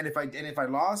game. And if I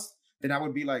lost, then I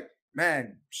would be like,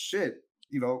 man, shit,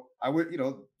 I would,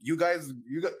 you guys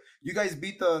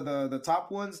beat the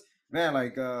top ones, man.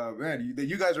 Like, man,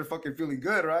 you guys are fucking feeling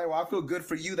good, right? Well, I feel good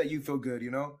for you that you feel good.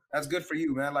 That's good for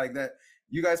you, man. Like that.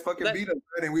 You guys fucking beat us,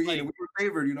 man, and we were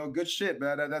favored, good shit,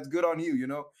 man. That's good on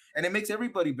you, and it makes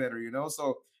everybody better,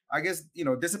 So I guess,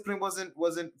 discipline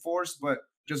wasn't forced, but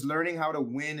just learning how to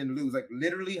win and lose, like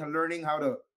literally learning how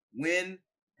to win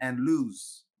and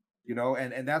lose,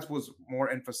 and that was more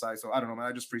emphasized. So I don't know, man.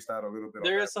 I just freestyled a little bit.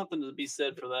 There is something to be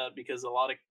said for that, because a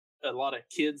lot of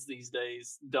kids these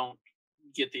days don't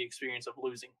get the experience of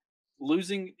losing.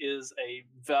 Losing is a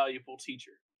valuable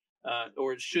teacher.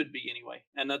 Or it should be anyway,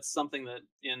 and that's something that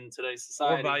in today's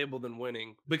society, more valuable than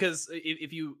winning. Because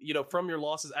if you from your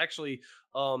losses, actually,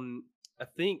 I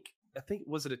think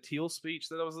was it a Teal speech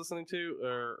that I was listening to,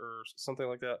 or something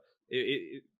like that.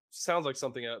 It sounds like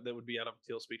something that would be out of a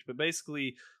Teal speech, but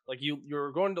basically, like,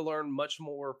 you're going to learn much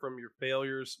more from your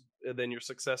failures than your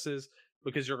successes,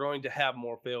 because you're going to have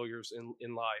more failures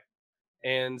in life.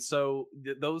 And so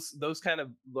those kind of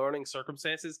learning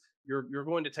circumstances, you're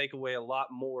going to take away a lot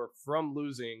more from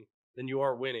losing than you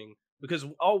are winning, because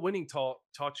all winning taught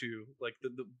you, like, the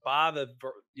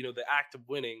act of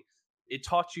winning, it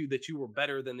taught you that you were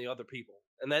better than the other people,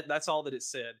 and that's all that it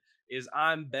said, is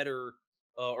I'm better,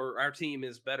 or our team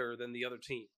is better than the other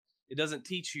team. It doesn't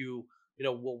teach you,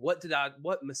 well,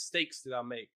 what mistakes did I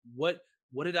make,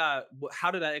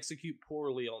 how did I execute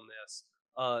poorly on this.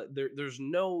 there's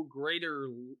no greater,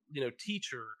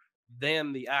 teacher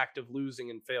than the act of losing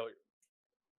and failure.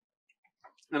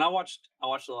 And I watched a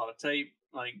lot of tape,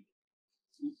 like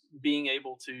being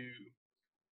able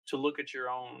to look at your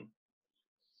own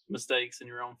mistakes and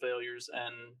your own failures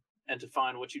and to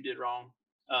find what you did wrong.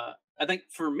 I think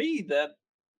for me that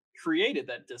created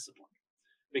that discipline,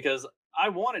 because I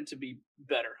wanted to be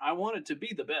better. I wanted to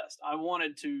be the best. I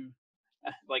wanted to,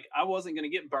 like, I wasn't going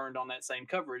to get burned on that same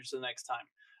coverage the next time.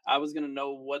 I was going to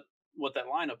know what that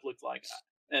lineup looked like.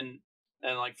 And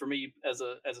like for me as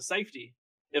a safety,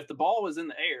 if the ball was in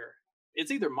the air,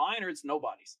 it's either mine or it's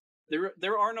nobody's.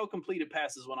 There are no completed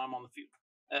passes when I'm on the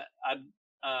field.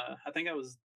 I think I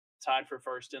was tied for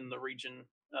first in the region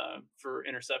for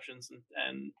interceptions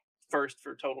and first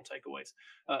for total takeaways.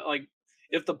 Like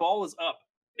if the ball is up,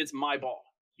 it's my ball.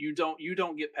 You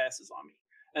don't get passes on me.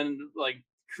 And like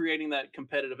creating that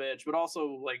competitive edge, but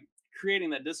also like creating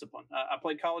that discipline. I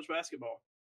played college basketball.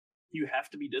 You have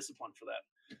to be disciplined for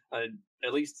that.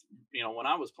 At least, when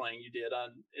I was playing, you did.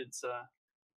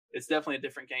 It's definitely a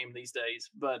different game these days.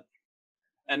 But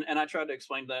and I tried to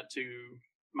explain that to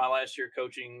my last year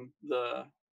coaching the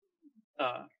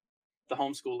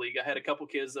homeschool league. I had a couple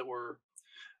kids that were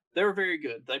very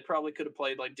good. They probably could have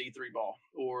played like D3 ball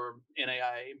or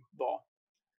NAIA ball.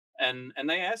 And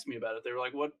they asked me about it. They were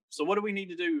like, what do we need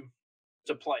to do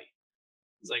to play?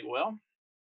 It's like, well,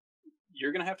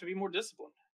 you're going to have to be more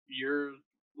disciplined. You're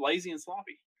lazy and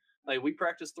sloppy. Like we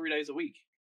practice 3 days a week.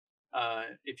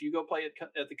 If you go play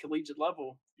at the collegiate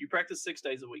level, you practice 6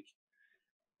 days a week,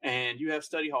 and you have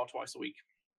study hall twice a week,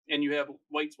 and you have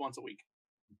weights once a week.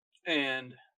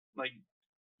 And like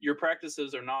your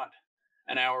practices are not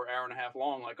an hour and a half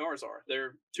long like ours are.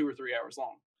 They're 2 or 3 hours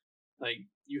long. Like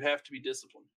you have to be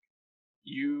disciplined.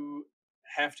 You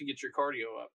have to get your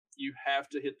cardio up. You have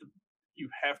to hit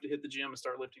the gym and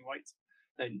start lifting weights.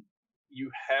 And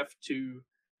you have to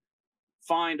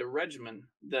find a regimen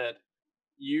that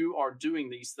you are doing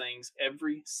these things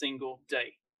every single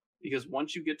day. Because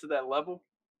once you get to that level,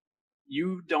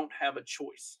 you don't have a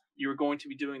choice. You're going to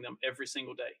be doing them every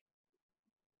single day.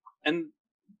 And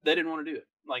they didn't want to do it.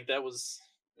 Like that was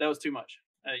too much.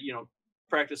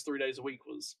 Practice 3 days a week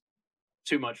was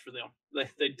too much for them.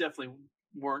 They definitely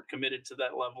weren't committed to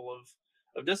that level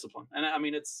of discipline. And I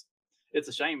mean, it's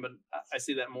a shame, but I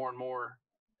see that more and more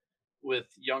with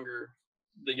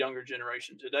the younger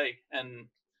generation today. And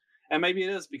maybe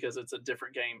it is because it's a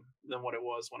different game than what it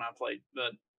was when I played.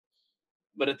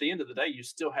 But at the end of the day, you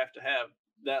still have to have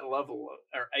that level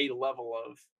or a level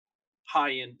of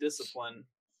high end discipline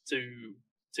to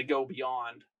go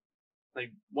beyond.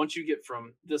 Like once you get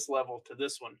from this level to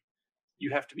this one,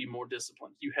 you have to be more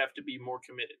disciplined. You have to be more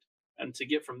committed. And to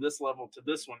get from this level to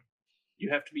this one, you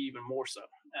have to be even more so.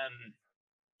 And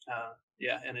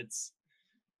and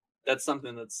that's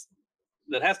something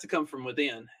that has to come from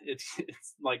within. It's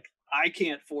like I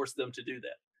can't force them to do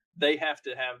that. They have to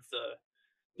have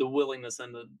the willingness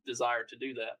and the desire to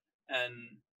do that.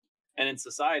 And in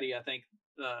society, I think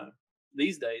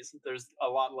these days there's a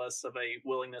lot less of a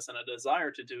willingness and a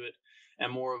desire to do it,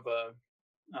 and more of a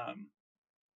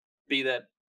be that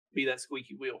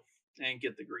squeaky wheel and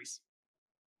get the grease.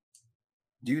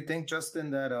 Do you think, Justin,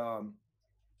 that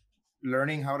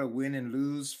learning how to win and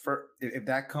lose, if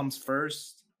that comes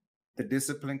first, the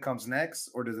discipline comes next,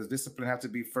 or does the discipline have to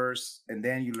be first and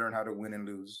then you learn how to win and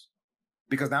lose?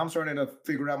 Because now I'm starting to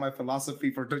figure out my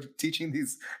philosophy for teaching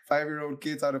these 5-year-old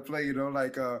kids how to play. Now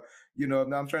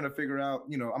I'm trying to figure out.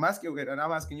 I'm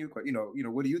asking you.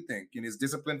 What do you think? Is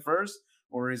discipline first,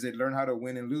 or is it learn how to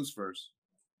win and lose first?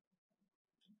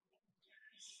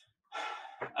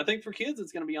 I think for kids,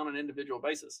 it's going to be on an individual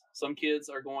basis. Some kids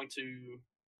are going to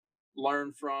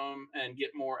learn from and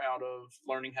get more out of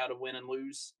learning how to win and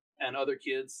lose. And other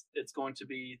kids, it's going to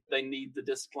be, they need the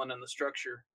discipline and the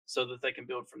structure so that they can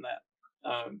build from that.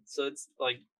 So it's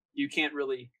like, you can't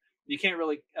really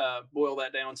boil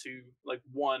that down to like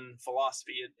one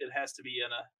philosophy. It has to be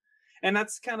and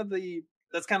that's kind of the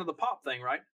Pop thing,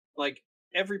 right? Like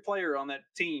every player on that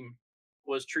team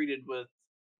was treated with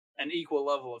an equal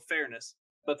level of fairness,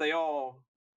 but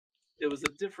it was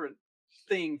a different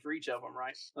thing for each of them,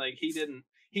 right? Like he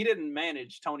didn't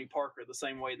manage Tony Parker the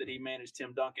same way that he managed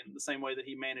Tim Duncan, the same way that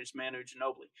he managed Manu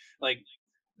Ginobili, like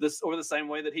this, or the same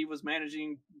way that he was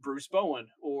managing Bruce Bowen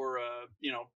or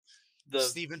the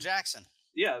Steven Jackson.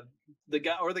 Yeah, the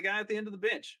guy at the end of the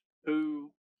bench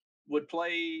who would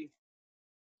play,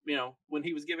 when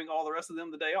he was giving all the rest of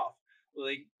them the day off.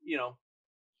 Like,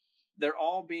 they're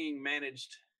all being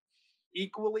managed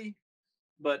equally,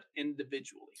 but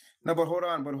individually. No, but hold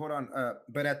on.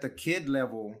 But at the kid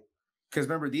level, because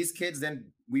remember, these kids,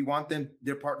 then we want them,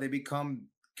 they become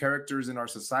characters in our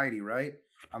society, right?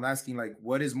 I'm asking, like,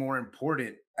 what is more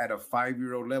important at a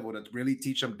 5-year-old level, to really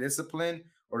teach them discipline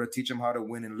or to teach them how to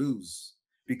win and lose?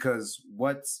 Because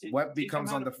what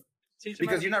becomes on the,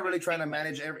 because you're not really trying to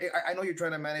manage I know you're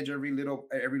trying to manage every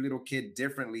little kid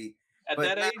differently, at but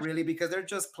that not age, really, because they're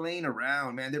just playing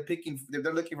around, man.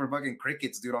 They're looking for fucking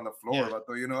crickets, dude, on the floor. Yeah.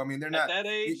 But you know, I mean, they're at not. that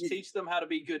age, teach them how to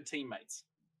be good teammates.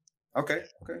 Okay.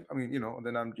 I mean, you know,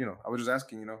 then I'm, you know, I was just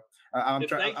asking, you know, I'm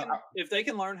trying. If they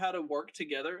can learn how to work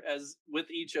together as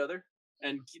with each other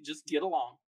and just get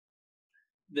along,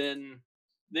 then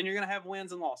you're gonna have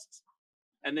wins and losses,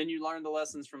 and then you learn the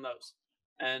lessons from those.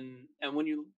 And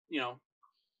when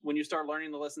when you start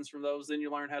learning the lessons from those, then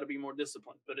you learn how to be more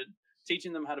disciplined. But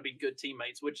teaching them how to be good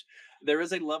teammates, which there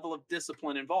is a level of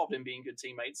discipline involved in being good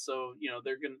teammates. So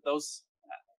they're gonna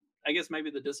I guess maybe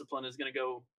the discipline is gonna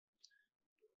go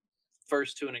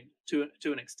first to an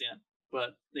extent.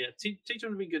 But yeah, teach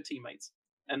them to be good teammates,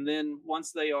 and then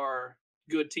once they are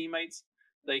good teammates,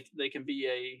 they can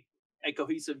be a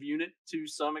cohesive unit to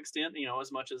some extent.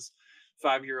 As much as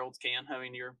 5-year-olds can. I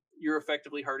mean, you're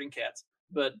effectively herding cats,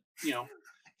 but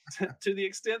to the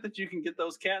extent that you can get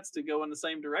those cats to go in the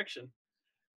same direction,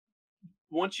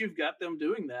 once you've got them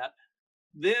doing that,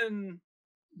 then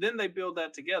they build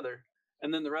that together,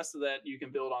 and then the rest of that you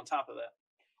can build on top of that.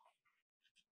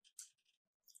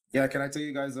 Yeah, can I tell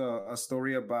you guys a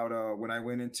story about when I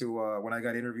went into when I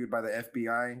got interviewed by the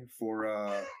FBI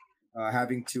for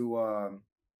having to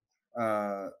I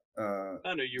know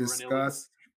you discuss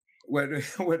what I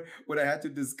had to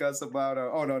discuss about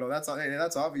oh no that's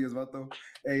obvious, but though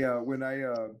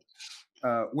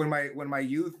when my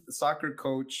youth soccer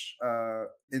coach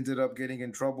ended up getting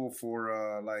in trouble for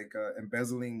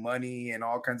embezzling money and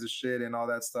all kinds of shit and all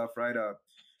that stuff, right?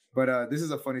 But this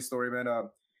is a funny story, man.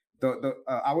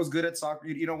 I was good at soccer.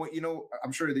 You know what?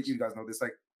 I'm sure that you guys know this.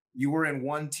 Like, you were in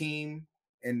one team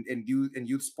in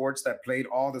youth sports that played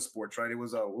all the sports, right? It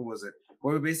was what was it?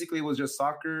 Well, basically, it was just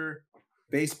soccer,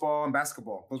 baseball, and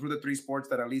basketball. Those were the 3 sports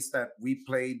that at least that we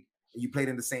played. You played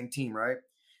in the same team, right?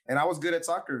 And I was good at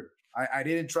soccer. I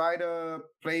didn't try to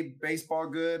play baseball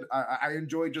good. I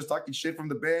enjoyed just talking shit from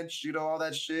the bench, all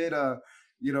that shit.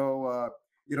 Real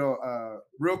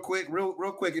quick.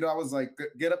 I was like,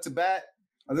 get up to bat.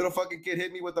 A little fucking kid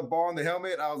hit me with the ball in the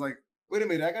helmet. I was like, wait a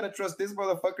minute, I gotta trust this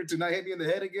motherfucker to not hit me in the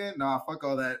head again? Nah, fuck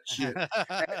all that shit.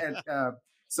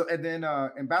 and then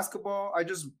in basketball,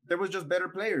 there was just better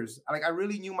players. Like, I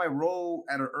really knew my role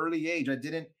at an early age. I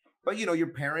didn't, but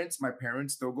my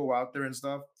parents still go out there and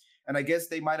stuff. And I guess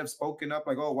they might have spoken up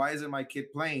like, oh, why isn't my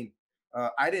kid playing?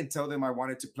 I didn't tell them I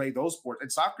wanted to play those sports. In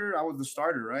soccer, I was the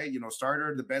starter, right?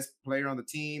 Starter, the best player on the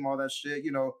team, all that shit,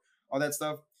 all that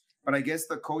stuff. But I guess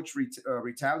the coach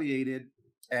retaliated,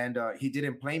 and he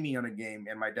didn't play me on a game.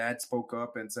 And my dad spoke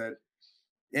up and said,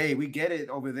 hey, we get it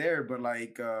over there, but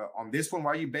like on this one,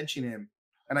 why are you benching him?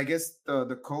 And I guess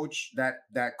the coach, that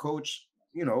coach,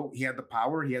 he had the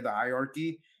power, he had the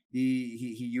hierarchy.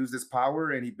 He used his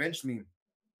power and he benched me.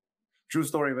 True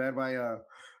story, man.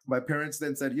 My parents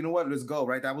then said, you know what, let's go,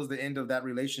 right? That was the end of that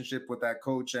relationship with that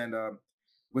coach. And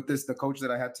with the coach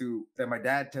that my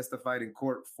dad testified in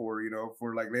court for,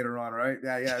 for like later on, right?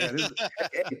 Yeah.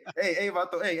 Hey,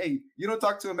 Vato, hey, you don't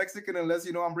talk to a Mexican unless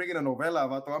I'm bringing a novela,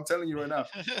 Vato. I'm telling you right now.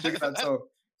 Check it out.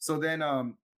 So then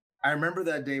I remember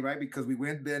that day, right? Because we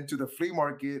went then to the flea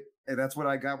market, and that's when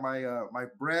I got my my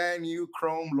brand new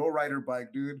chrome lowrider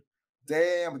bike, dude.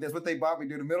 Damn, that's what they bought me,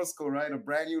 dude, in middle school, right? A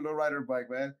brand new lowrider bike,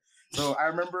 man. So I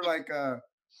remember like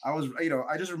I was,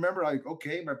 I just remember like,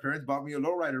 okay, my parents bought me a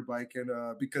lowrider bike, and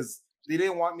because they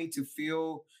didn't want me to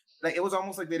feel like, it was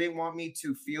almost like they didn't want me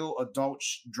to feel adult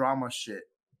drama shit.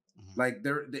 Mm-hmm. Like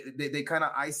they kind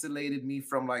of isolated me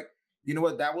from like, you know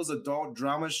what, that was adult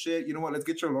drama shit. You know what, let's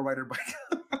get you a lowrider bike.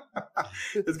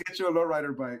 Let's get you a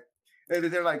lowrider bike. And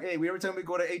they're like, hey, every time we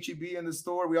go to HEB in the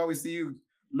store, we always see you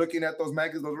looking at those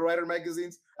magazines, those lowrider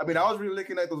magazines. I mean, I was really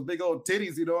looking at those big old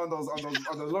titties, on those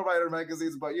lowrider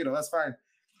magazines, but that's fine.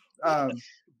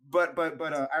 But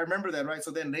I remember that, right? So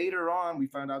then later on, we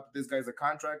found out that this guy's a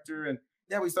contractor, and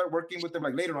yeah, we start working with him.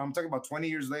 Like later on, I'm talking about 20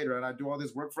 years later, and I do all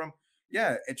this work from.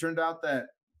 Yeah, it turned out that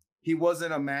he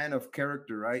wasn't a man of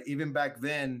character, right? Even back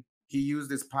then, he used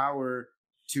his power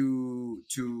to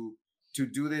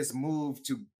do this move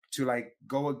to like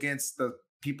go against the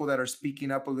people that are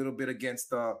speaking up a little bit against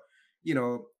the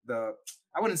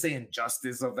I wouldn't say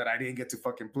injustice of that I didn't get to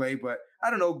fucking play, but I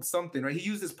don't know, something, right? He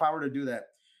used his power to do that.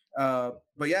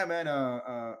 But yeah, man,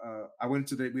 we went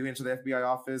to the FBI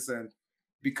office, and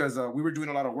because we were doing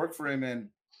a lot of work for him, and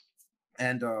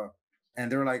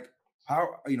they were like,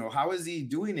 how is he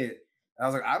doing it? And I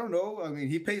was like, I don't know. I mean,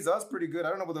 he pays us pretty good. I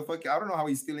don't know what the fuck. I don't know how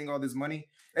he's stealing all this money.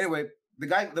 Anyway, the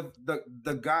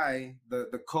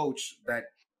coach that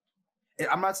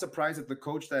I'm not surprised that the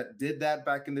coach that did that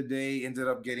back in the day ended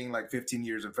up getting like 15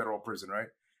 years in federal prison, right?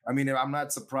 I mean, I'm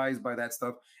not surprised by that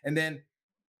stuff. And then,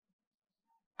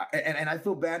 and I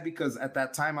feel bad because at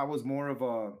that time I was more of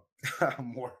a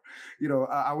more,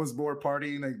 I was more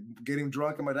partying, like getting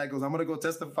drunk, and my dad goes, "I'm gonna go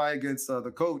testify against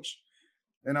the coach,"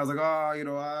 and I was like,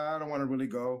 "Oh, I don't want to really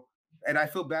go," and I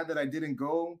feel bad that I didn't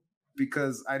go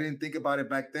because I didn't think about it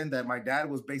back then that my dad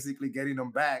was basically getting them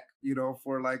back,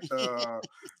 for like the,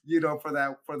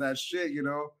 for that shit,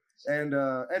 And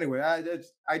anyway,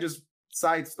 I just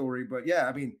side story, but yeah,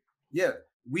 I mean, yeah,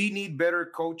 we need better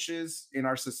coaches in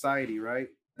our society, right?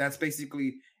 That's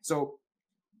basically so.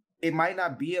 It might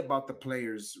not be about the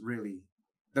players, really.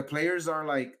 The players are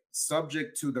like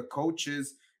subject to the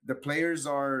coaches. The players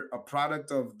are a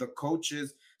product of the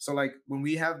coaches. So like when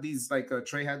we have these, like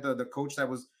Trey had the coach that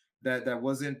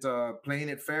wasn't playing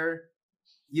it fair,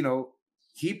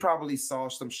 he probably saw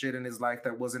some shit in his life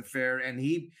that wasn't fair. And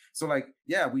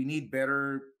yeah, we need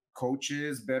better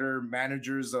coaches, better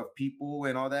managers of people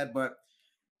and all that. But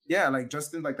yeah, like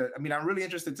Justin, like that. I mean, I'm really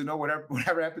interested to know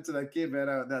whatever happened to that kid, man.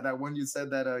 That one you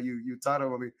said that you taught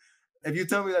him. I mean, if you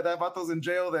tell me that Vato's in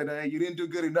jail, then you didn't do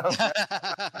good enough.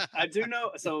 I do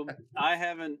know. So I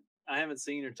haven't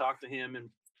seen or talked to him in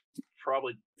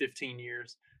probably 15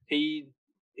 years. He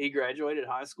graduated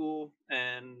high school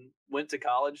and went to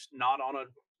college, not on an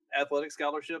athletic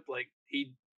scholarship. Like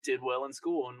he did well in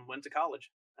school and went to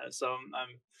college. So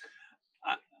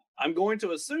I'm going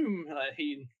to assume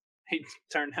he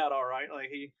turned out all right. Like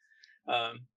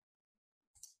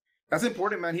that's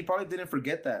important, man. He probably didn't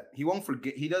forget that. He won't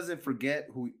forget. He doesn't forget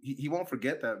he won't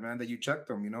forget that, man, that you checked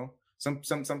them,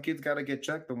 some kids got to get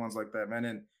checked, the ones like that,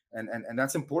 man. And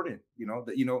that's important,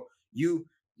 that, you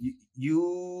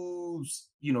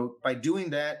by doing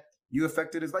that, you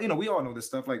affected his, we all know this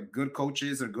stuff, like good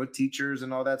coaches or good teachers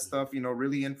and all that stuff,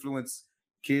 really influence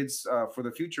kids for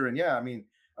the future. And yeah, I mean,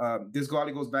 this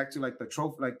probably goes back to like the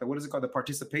trophy, like what is it called? The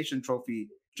participation trophy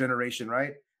generation,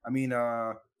 right? I mean,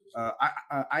 I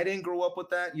didn't grow up with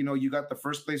that. You got the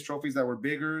first place trophies that were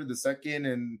bigger, the second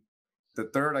and the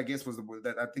third, I guess, was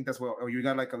that. I think that's what. Oh, you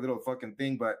got like a little fucking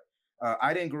thing, but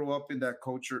I didn't grow up in that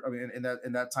culture. I mean, in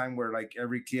that time where like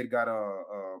every kid got a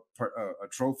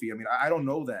trophy. I mean, I don't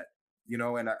know that,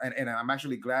 and I'm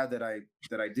actually glad that I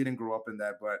didn't grow up in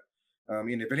that. But I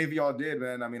mean, if any of y'all did,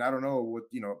 man, I mean, I don't know what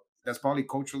that's probably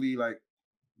culturally, like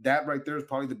that right there is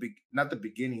probably not the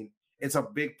beginning. It's a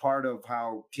big part of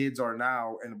how kids are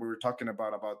now. And we were talking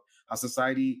about how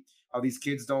society, how these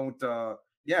kids don't,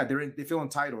 they feel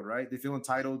entitled, right? They feel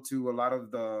entitled to a lot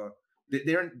of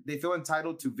they feel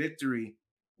entitled to victory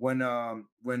when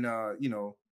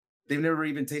they've never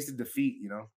even tasted defeat,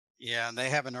 Yeah, and they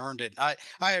haven't earned it. I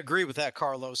agree with that,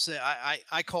 Carlos.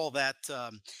 I call that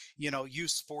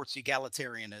youth sports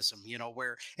egalitarianism.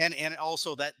 Where and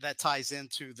also that ties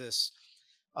into this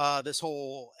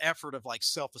whole effort of like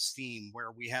self-esteem,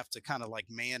 where we have to kind of like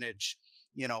manage,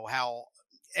 how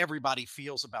everybody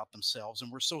feels about themselves,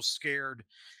 and we're so scared,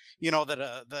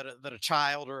 that a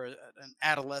child or an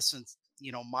adolescent,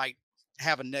 might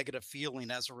have a negative feeling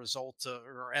as a result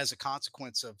or as a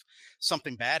consequence of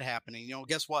something bad happening.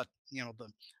 Guess what?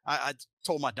 I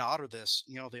told my daughter this,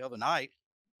 the other night,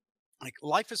 like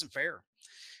life isn't fair.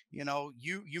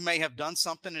 You may have done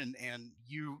something and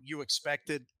you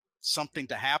expected something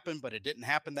to happen, but it didn't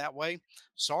happen that way.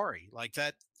 Sorry, like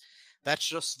that's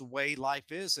just the way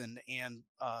life is. And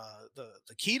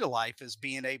the key to life is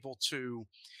being able to,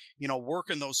 work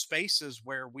in those spaces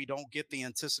where we don't get the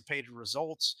anticipated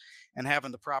results and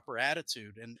having the proper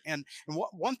attitude. And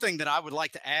one thing that I would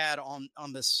like to add on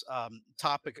this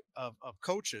topic of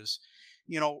coaches,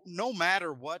 no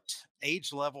matter what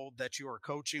age level that you are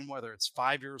coaching, whether it's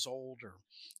 5 years old or,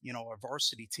 a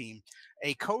varsity team,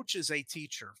 a coach is a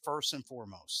teacher first and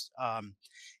foremost.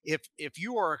 If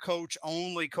you are a coach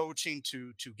only coaching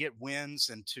to get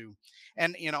wins and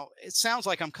it sounds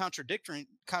like I'm contradicting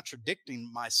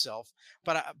myself,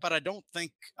 but I don't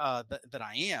think that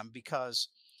I am, because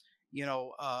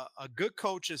a good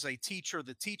coach is a teacher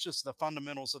that teaches the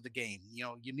fundamentals of the game.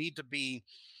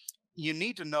 You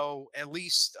need to know at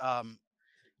least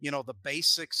the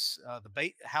basics,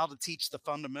 how to teach the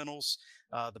fundamentals,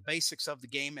 the basics of the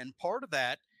game. And part of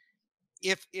that,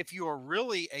 if you are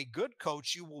really a good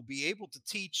coach, you will be able to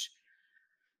teach,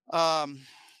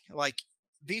 like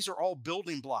these are all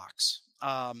building blocks.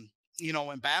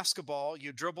 In basketball,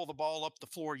 you dribble the ball up the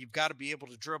floor, you've got to be able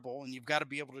to dribble, and you've got to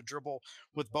be able to dribble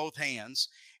with both hands.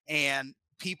 And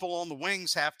people on the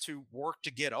wings have to work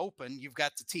to get open. You've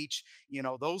got to teach,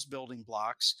 those building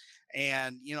blocks,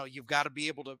 and, you've got to be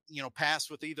able to, pass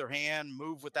with either hand,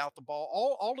 move without the ball,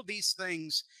 all of these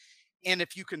things. And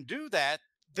if you can do that,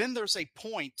 then there's a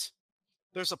point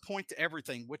to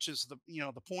everything, which is the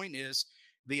point is,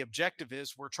 the objective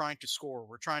is we're trying to score,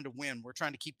 we're trying to win, we're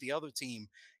trying to keep the other team,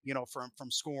 from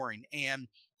scoring. And,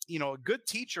 a good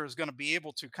teacher is going to be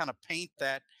able to kind of paint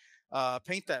that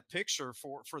picture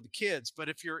for the kids. But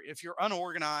if you're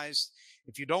unorganized,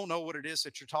 if you don't know what it is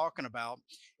that you're talking about,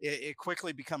 it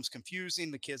quickly becomes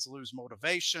confusing. The kids lose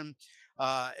motivation,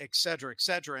 et cetera, et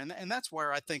cetera. And that's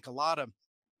where I think a lot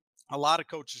of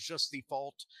coaches just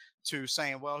default to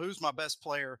saying, well, who's my best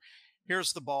player?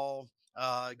 Here's the ball,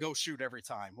 go shoot every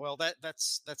time. Well,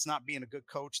 that's not being a good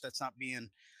coach. That's not being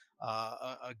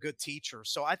a good teacher.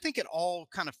 So I think it all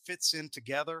kind of fits in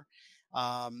together.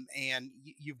 And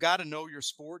you've got to know your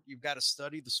sport. You've got to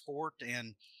study the sport.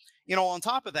 And, on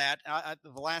top of that,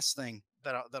 the last thing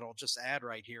that I'll just add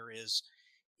right here is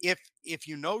if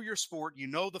you know your sport,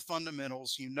 the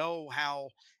fundamentals, how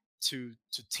to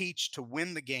teach to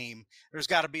win the game, there's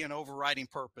got to be an overriding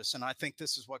purpose. And I think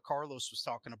this is what Carlos was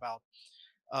talking about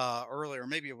earlier.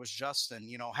 Maybe it was Justin,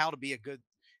 how to be a good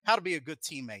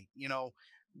teammate.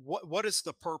 What is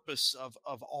the purpose of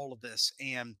all of this?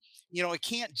 And, it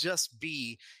can't just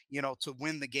be, to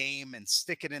win the game and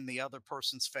stick it in the other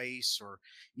person's face, or,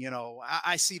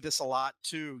 I see this a lot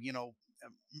too.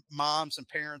 Moms and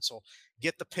parents will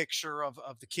get the picture of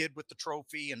the kid with the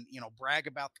trophy and, brag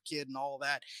about the kid and all of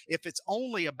that. If it's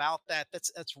only about that,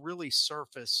 that's really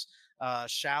surface,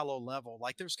 shallow level.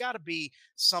 Like, there's got to be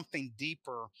something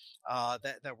deeper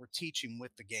that we're teaching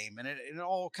with the game, and it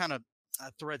all kind of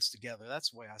threads together.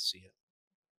 That's the way I see it.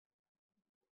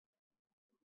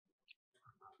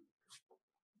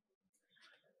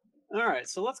 All right,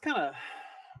 so let's kind of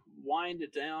wind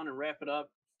it down and wrap it up.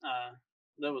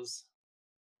 That was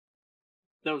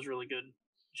really good,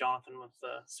 Jonathan, with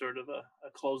sort of a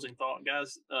closing thought,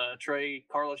 guys. Trey,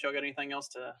 Carlos, y'all got anything else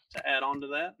to add on to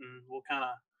that? And we'll kind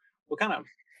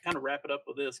of wrap it up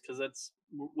with this, because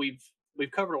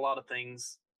we've covered a lot of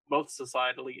things, both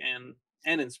societally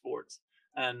and in sports,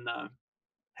 and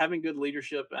having good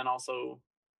leadership and also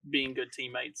being good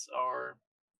teammates are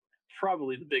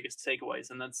probably the biggest takeaways.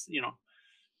 And that's,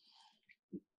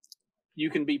 you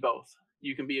can be both.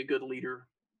 You can be a good leader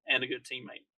and a good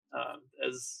teammate.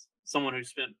 As someone who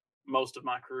spent most of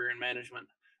my career in management,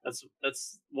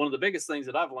 that's one of the biggest things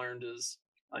that I've learned is,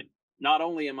 like, not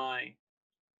only am I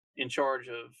in charge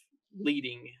of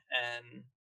leading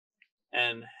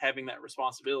and having that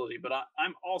responsibility, but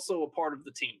I'm also a part of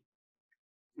the team.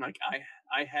 Like,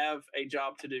 I have a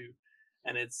job to do,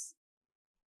 and it's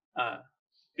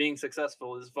being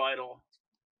successful is vital.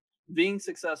 Being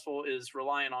successful is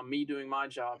relying on me doing my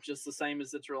job just the same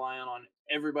as it's relying on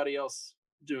everybody else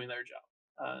doing their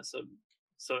job.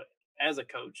 So as a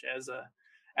coach, as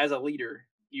a leader,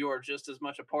 you are just as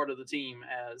much a part of the team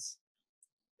as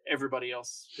everybody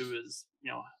else who is,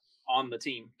 on the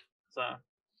team. So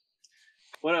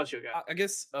what else you got? I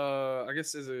guess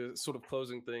as a sort of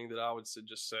closing thing that I would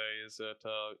just say is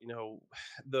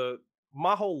that,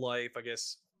 my whole life, I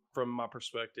guess, from my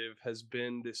perspective, has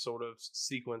been this sort of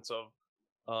sequence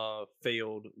of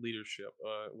failed leadership,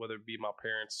 whether it be my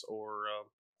parents or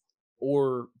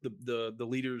the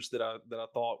leaders that I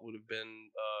thought would have been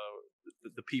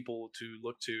the people to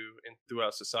look to and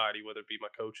throughout society, whether it be my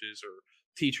coaches or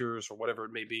teachers or whatever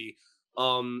it may be.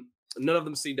 None of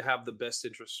them seem to have the best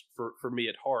interest for me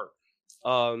at heart.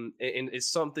 And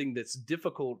it's something that's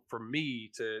difficult for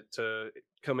me to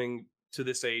coming to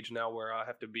this age now, where I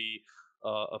have to be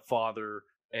a father,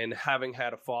 and having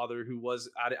had a father who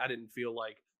I didn't feel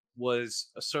like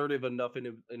was assertive enough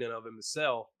in and of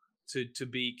himself to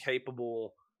be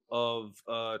capable of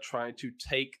trying to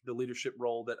take the leadership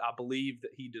role that I believe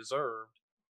that he deserved.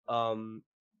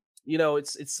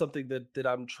 It's something that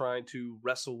I'm trying to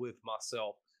wrestle with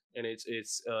myself, and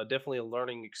it's definitely a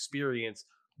learning experience.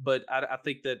 But I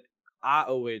think that I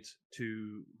owe it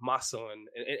to my son,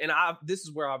 and this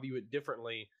is where I view it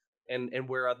differently, and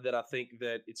where I think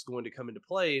that it's going to come into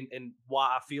play, and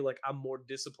why I feel like I'm more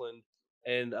disciplined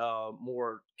and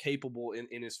more capable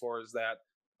in as far as that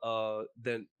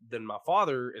than my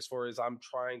father, as far as I'm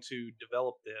trying to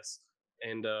develop this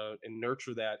and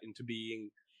nurture that into being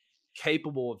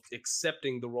capable of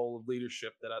accepting the role of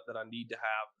leadership that I need to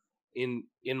have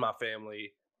in my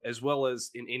family, as well as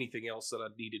in anything else that I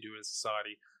need to do in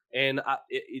society. And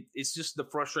it's just the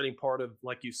frustrating part of,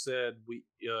 like you said,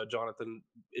 Jonathan,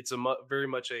 it's very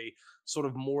much a sort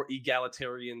of more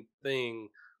egalitarian thing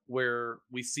where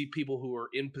we see people who are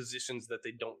in positions that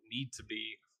they don't need to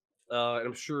be. And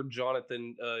I'm sure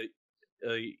Jonathan,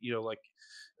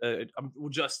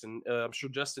 Justin, I'm sure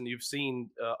Justin, you've seen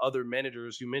other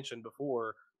managers you mentioned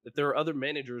before, that there are other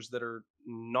managers that are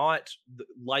not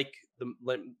like the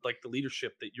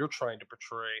leadership that you're trying to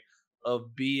portray,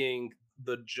 of being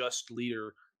the just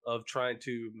leader, of trying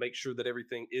to make sure that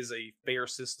everything is a fair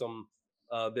system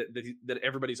that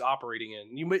everybody's operating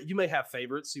in. You may have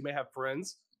favorites, you may have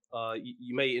friends,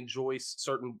 you may enjoy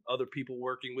certain other people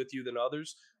working with you than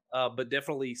others, but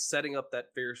definitely setting up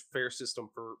that fair system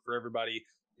for everybody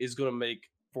is going to make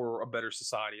for a better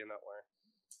society in that way.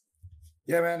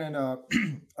 Yeah, man, and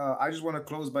I just want to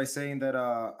close by saying that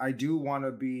I do want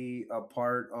to be a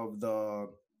part of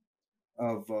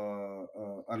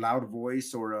a loud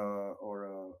voice or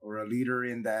a leader,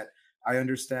 in that I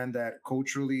understand that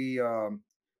culturally,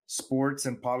 sports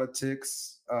and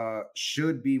politics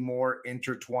should be more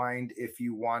intertwined if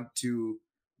you want to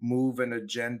move an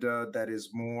agenda that is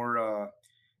more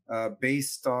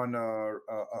based on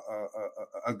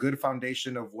a good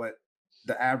foundation of what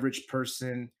the average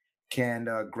person can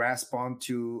grasp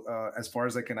onto as far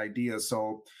as like an idea.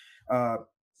 So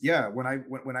yeah, when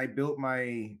I built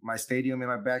my stadium in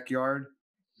my backyard,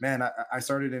 man, I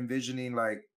started envisioning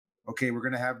like, okay, we're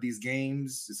gonna have these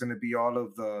games. It's gonna be all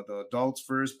of the adults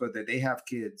first, but that they have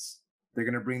kids. They're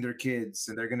gonna bring their kids,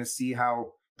 and they're gonna see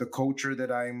how the culture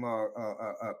that I'm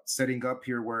setting up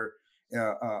here, where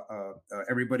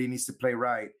everybody needs to play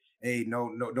right. Hey,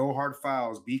 no hard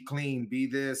fouls. Be clean. Be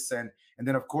this, and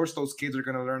then of course those kids are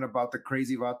gonna learn about the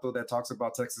crazy vato that talks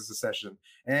about Texas secession,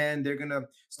 and they're gonna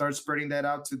start spreading that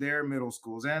out to their middle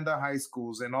schools and the high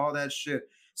schools and all that shit.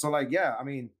 So like, yeah, I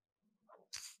mean,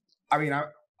 I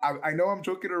know I'm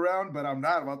joking around, but I'm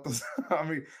not about this. I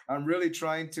mean, I'm really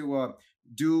trying to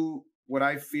do what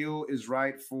I feel is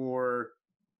right for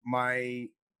my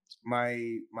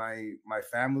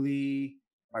family,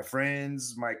 my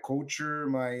friends, my culture,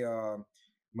 my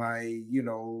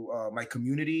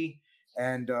community,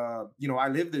 and I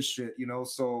live this shit,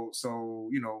 so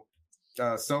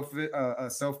self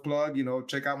plug,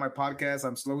 check out my podcast.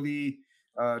 I'm slowly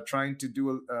trying to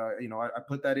do I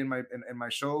put that in my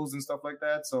shows and stuff like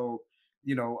that, so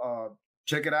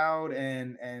check it out,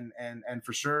 and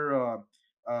for sure,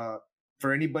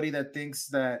 for anybody that thinks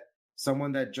that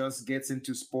someone that just gets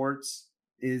into sports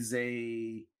is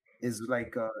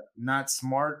like not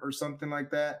smart or something like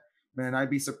that, man, I'd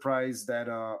be surprised that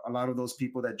a lot of those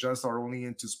people that just are only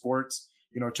into sports,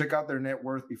 check out their net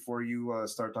worth before you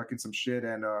start talking some shit,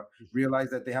 and realize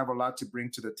that they have a lot to bring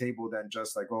to the table than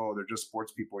just like, oh, they're just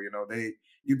sports people.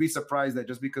 You'd be surprised that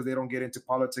just because they don't get into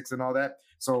politics and all that.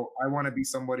 So I want to be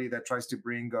somebody that tries to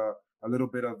bring a little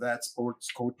bit of that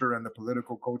sports culture and the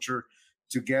political culture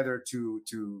together to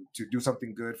do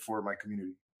something good for my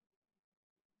community.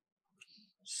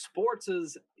 Sports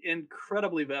is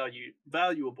incredibly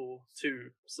valuable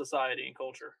to society and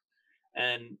culture,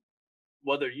 and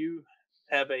whether you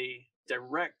have a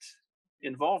direct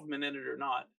involvement in it or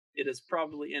not, it has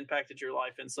probably impacted your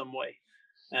life in some way.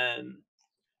 And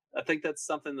I think that's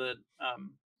something that,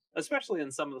 especially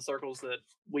in some of the circles that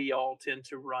we all tend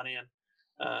to run in,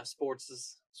 sports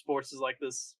is like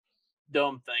this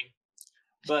dumb thing,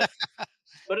 but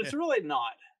it's really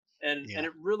not, and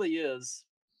it really is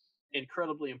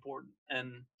incredibly important.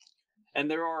 And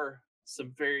there are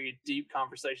some very deep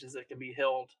conversations that can be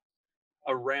held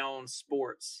around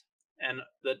sports and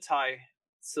that tie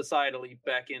societally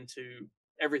back into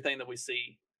everything that we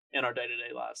see in our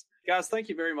day-to-day lives. Guys, thank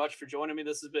you very much for joining me.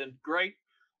 This has been great.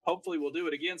 Hopefully we'll do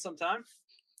it again sometime.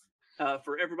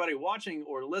 For everybody watching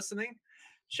or listening,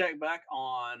 check back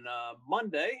on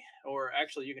Monday, or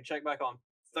actually you can check back on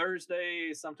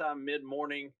Thursday sometime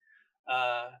mid-morning.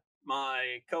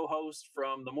 My co-host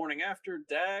from the morning after,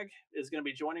 Dag, is going to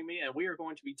be joining me, and we are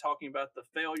going to be talking about the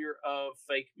failure of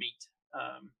fake meat.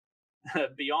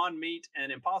 Beyond Meat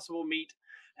and Impossible Meat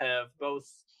have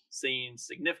both seen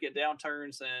significant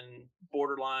downturns and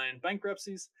borderline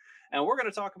bankruptcies, and we're going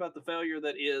to talk about the failure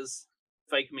that is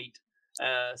fake meat.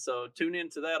 So tune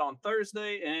into that on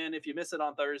Thursday, and if you miss it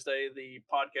on Thursday, the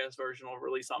podcast version will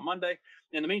release on Monday.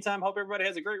 In the meantime, hope everybody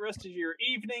has a great rest of your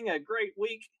evening, a great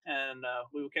week, and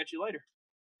we will catch you later.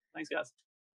 Thanks, guys.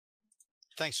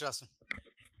 Thanks, Justin.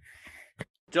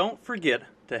 Don't forget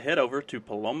to head over to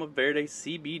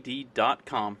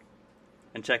PalomaVerdeCBD.com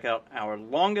and check out our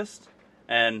longest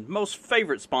and most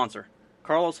favorite sponsor,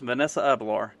 Carlos and Vanessa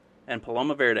Abelar and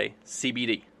Paloma Verde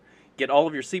CBD. Get all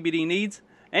of your CBD needs,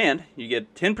 and you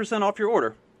get 10% off your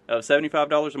order of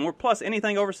 $75 or more, plus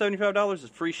anything over $75 is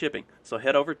free shipping. So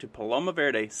head over to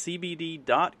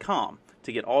PalomaVerdeCBD.com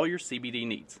to get all your CBD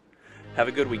needs. Have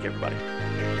a good week, everybody.